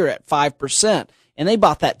every year at 5%. And they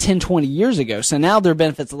bought that 10, 20 years ago. So now their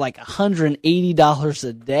benefits are like $180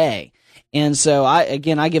 a day. And so I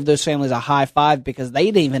give those families a high five because they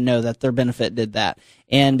didn't even know that their benefit did that.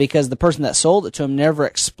 And because the person that sold it to them never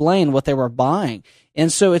explained what they were buying. And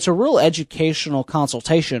so it's a real educational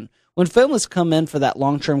consultation. When families come in for that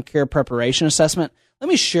long-term care preparation assessment, let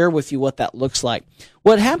me share with you what that looks like.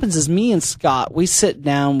 What happens is me and Scott, we sit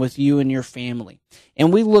down with you and your family,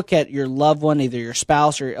 and we look at your loved one, either your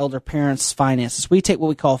spouse or your elder parents' finances. We take what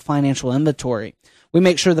we call financial inventory. We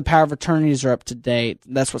make sure the power of attorneys are up to date.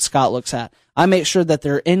 That's what Scott looks at. I make sure that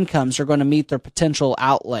their incomes are going to meet their potential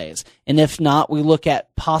outlays. And if not, we look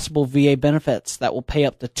at possible VA benefits that will pay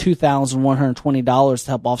up to $2,120 to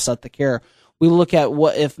help offset the care. We look at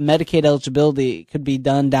what if Medicaid eligibility could be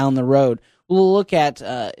done down the road. We'll look at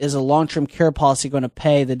is a long-term care policy going to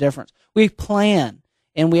pay the difference. We plan,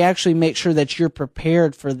 and we actually make sure that you're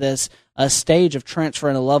prepared for this stage of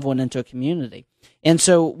transferring a loved one into a community. And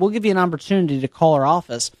so we'll give you an opportunity to call our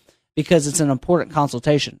office because it's an important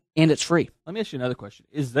consultation, and it's free. Let me ask you another question.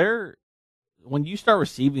 Is there, when you start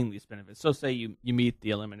receiving these benefits, so say you meet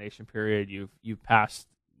the elimination period, you've passed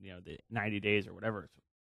the 90 days or whatever's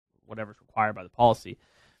required by the policy,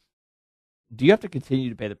 do you have to continue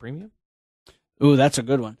to pay the premium? Ooh, that's a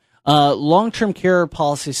good one. Long-term care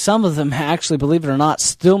policies, some of them actually, believe it or not,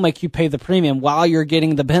 still make you pay the premium while you're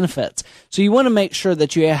getting the benefits. So you want to make sure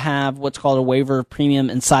that you have what's called a waiver of premium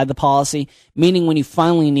inside the policy, meaning when you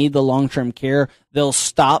finally need the long-term care, they'll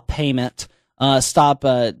stop payment, stop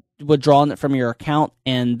withdrawing it from your account,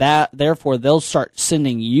 and therefore they'll start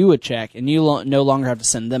sending you a check, and you no longer have to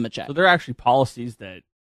send them a check. So there are actually policies that,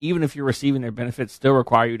 even if you're receiving their benefits, still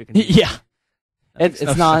require you to continue. Yeah. It's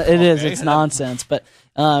nonsense, but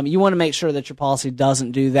you want to make sure that your policy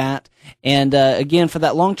doesn't do that. And again, for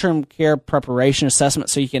that long-term care preparation assessment,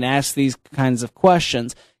 so you can ask these kinds of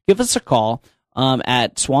questions, give us a call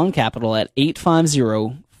at SWAN Capital at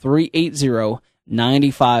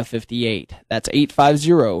 850-380-9558. That's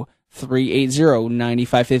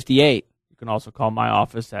 850-380-9558. You can also call my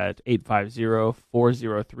office at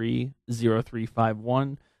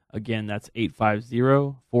 850-403-0351. Again, that's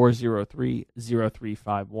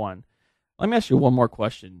 850-403-0351. Let me ask you one more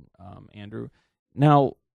question, Andrew.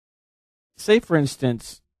 Now, say, for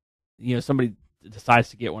instance, somebody decides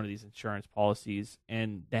to get one of these insurance policies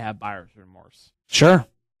and they have buyer's remorse. Sure.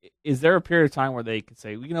 Is there a period of time where they could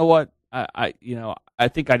say, well, you know what, I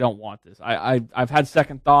think I don't want this. I've had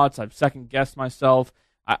second thoughts. I've second guessed myself.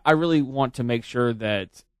 I really want to make sure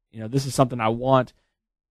that this is something I want.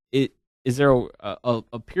 Is there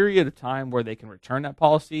a period of time where they can return that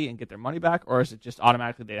policy and get their money back, or is it just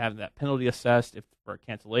automatically they have that penalty assessed for a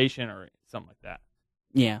cancellation or something like that?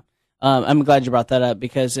 Yeah, I'm glad you brought that up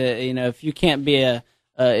because if you can't be a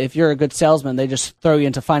if you're a good salesman, they just throw you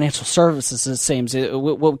into financial services, it seems,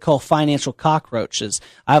 what we call financial cockroaches.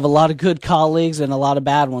 I have a lot of good colleagues and a lot of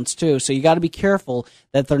bad ones, too. So you got to be careful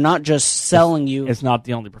that they're not just selling you. It's not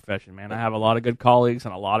the only profession, man. I have a lot of good colleagues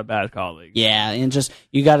and a lot of bad colleagues. Yeah, and just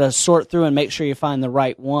you got to sort through and make sure you find the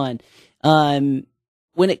right one.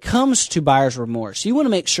 When it comes to buyer's remorse, you want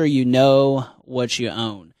to make sure you know what you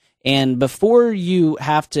own. And before you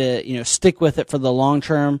have to, stick with it for the long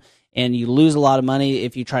term, and you lose a lot of money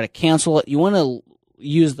if you try to cancel it, you want to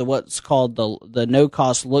use what's called the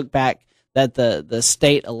no-cost look-back that the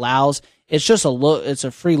state allows. It's just it's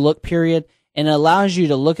a free look period, and it allows you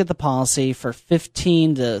to look at the policy for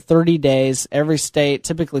 15 to 30 days. Every state,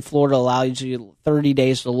 typically Florida, allows you 30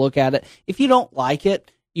 days to look at it. If you don't like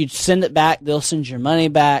it, you send it back, they'll send your money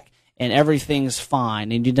back, and everything's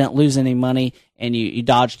fine, and you didn't lose any money, and you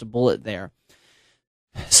dodged a bullet there.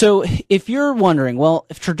 So if you're wondering, well,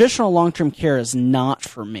 if traditional long-term care is not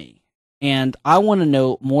for me, and I want to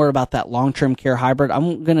know more about that long-term care hybrid,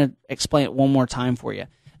 I'm going to explain it one more time for you.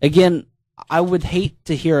 Again, I would hate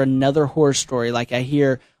to hear another horror story like I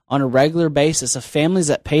hear on a regular basis of families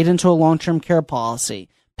that paid into a long-term care policy,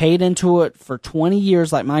 paid into it for 20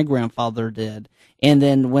 years like my grandfather did, and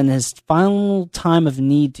then when his final time of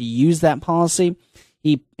need to use that policy,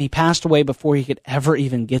 he passed away before he could ever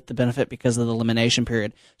even get the benefit because of the elimination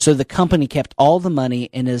period. So the company kept all the money,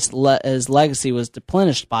 and his legacy was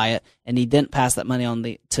deplenished by it, and he didn't pass that money on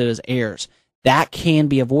to his heirs. That can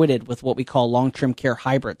be avoided with what we call long-term care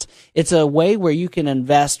hybrids. It's a way where you can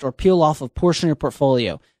invest or peel off a portion of your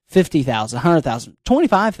portfolio, $50,000, $100,000,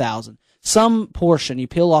 $25,000, some portion you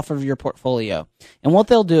peel off of your portfolio. And what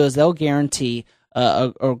they'll do is they'll guarantee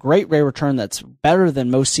a great rate of return that's better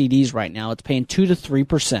than most CDs right now. It's paying 2 to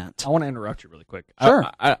 3%. I want to interrupt you really quick. Sure.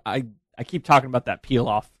 I keep talking about that peel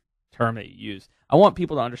off term that you use. I want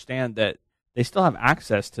people to understand that they still have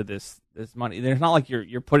access to this money. There's not like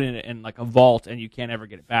you're putting it in like a vault and you can't ever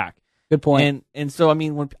get it back. Good point. And so I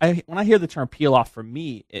mean when I hear the term peel off, for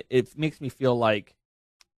me, it makes me feel like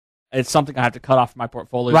it's something I have to cut off my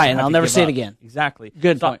portfolio. Right, and I'll never see it again. Exactly.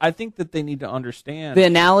 Good point. I think that they need to understand. The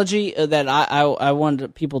analogy that I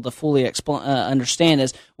wanted people to fully understand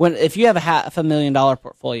is if you have a $500,000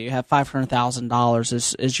 portfolio, you have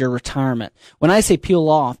 $500,000 is your retirement. When I say peel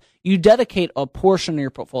off, you dedicate a portion of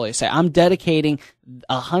your portfolio. Say, I'm dedicating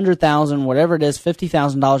 $100,000, whatever it is,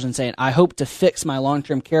 $50,000, and saying, I hope to fix my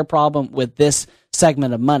long-term care problem with this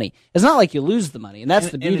segment of money. It's not like you lose the money, and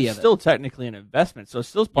that's the beauty of it. It's still technically an investment, so it's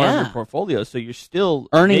still part of your portfolio. So you're still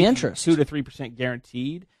earning interest, 2 to 3%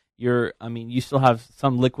 guaranteed. You still have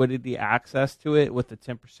some liquidity access to it with the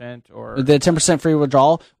 10% or the 10% free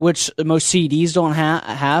withdrawal, which most CDs don't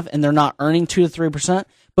have, and they're not earning 2 to 3%.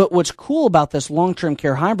 But what's cool about this long-term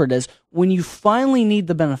care hybrid is when you finally need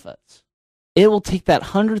the benefits, it will take that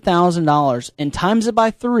 $100,000 and times it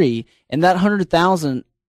by 3, and that $100,000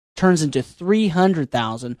 turns into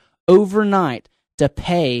 $300,000 overnight to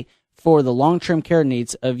pay for the long-term care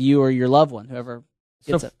needs of you or your loved one, whoever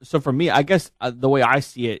gets it. So for me, I guess the way I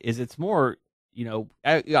see it is it's more,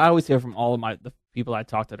 I always hear from all of the people I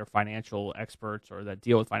talk that are financial experts or that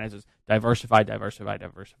deal with finances, diversify.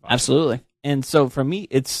 Absolutely. And so for me,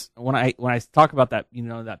 it's when I talk about that,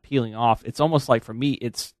 that peeling off, it's almost like for me,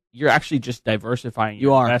 you're actually just diversifying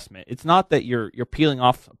your investment. It's not that you're peeling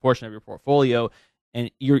off a portion of your portfolio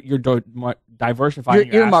and you're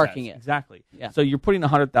diversifying your assets. Earmarking it. Exactly. Yeah. So you're putting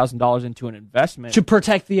 $100,000 into an investment to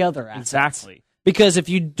protect the other assets. Exactly. Because if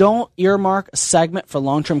you don't earmark a segment for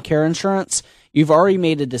long-term care insurance, you've already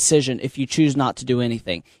made a decision if you choose not to do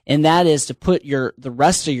anything. And that is to put the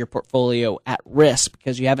rest of your portfolio at risk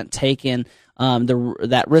because you haven't taken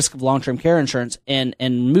that risk of long-term care insurance and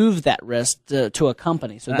move that risk to a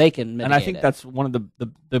company so they can mitigate it. And I think that's one of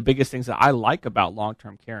the biggest things that I like about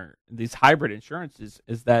long-term care, these hybrid insurances,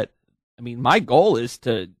 is that, I mean, my goal is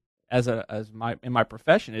to, in my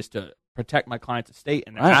profession, is to protect my client's estate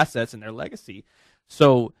and their assets and their legacy.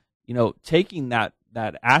 So, taking that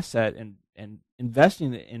asset and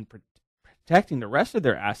investing in protecting the rest of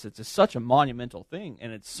their assets is such a monumental thing,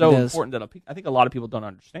 and it's so important that I think a lot of people don't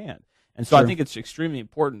understand. And so I think it's extremely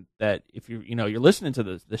important that if you're listening to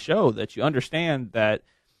the show, that you understand that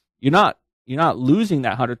you're not losing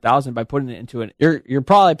that $100,000 by putting it into an. You're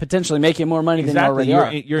probably potentially making more money than you already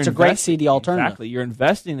are. It's a great CD alternative. Exactly, you're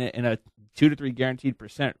investing it in a 2 to 3 guaranteed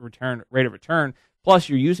 % rate of return. Plus,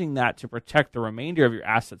 you're using that to protect the remainder of your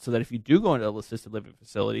assets, so that if you do go into assisted living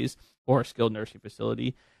facilities or a skilled nursing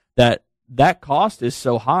facility, that cost is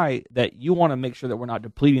so high that you want to make sure that we're not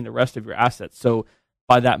depleting the rest of your assets. So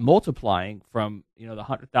by that multiplying from the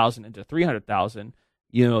 $100,000 into $300,000,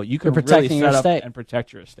 you can really set up and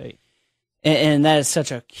protect your estate. And that is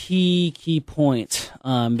such a key point,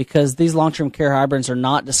 because these long-term care hybrids are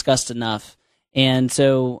not discussed enough. And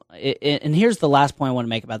so, and here's the last point I want to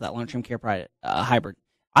make about that long-term care hybrid.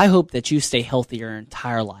 I hope that you stay healthy your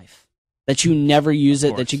entire life, that you never use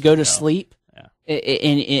it, that you go to sleep,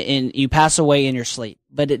 and you pass away in your sleep.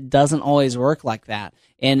 But it doesn't always work like that.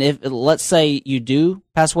 And if, let's say you do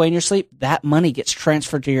pass away in your sleep, that money gets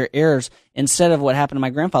transferred to your heirs instead of what happened to my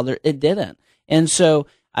grandfather. It didn't. And so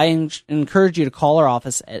I encourage you to call our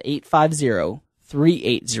office at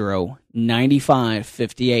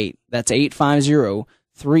 850-380-9558. That's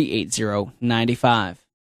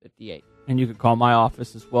 850-380-9558. And you can call my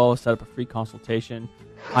office as well, set up a free consultation.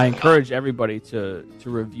 I encourage everybody to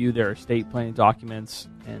review their estate planning documents,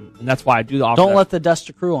 and that's why I do the offer. Don't let the dust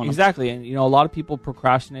accrue on them. Exactly, and a lot of people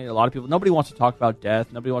procrastinate. Nobody wants to talk about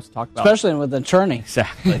death. Nobody wants to talk about, especially with an attorney.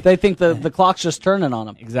 Exactly, they think the clock's just turning on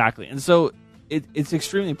them. Exactly, and so it's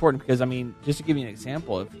extremely important because just to give you an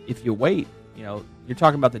example, if you wait, you're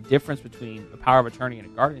talking about the difference between a power of attorney and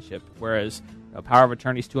a guardianship, whereas a power of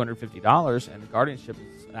attorney is $250 and a guardianship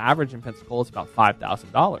is average in Pensacola is about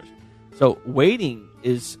 $5,000. So waiting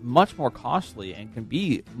is much more costly and can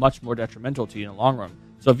be much more detrimental to you in the long run.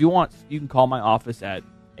 So if you want, you can call my office at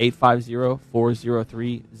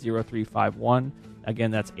 850-403-0351.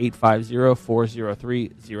 Again, that's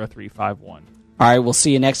 850-403-0351. All right, we'll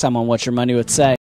see you next time on What Your Money Would Say.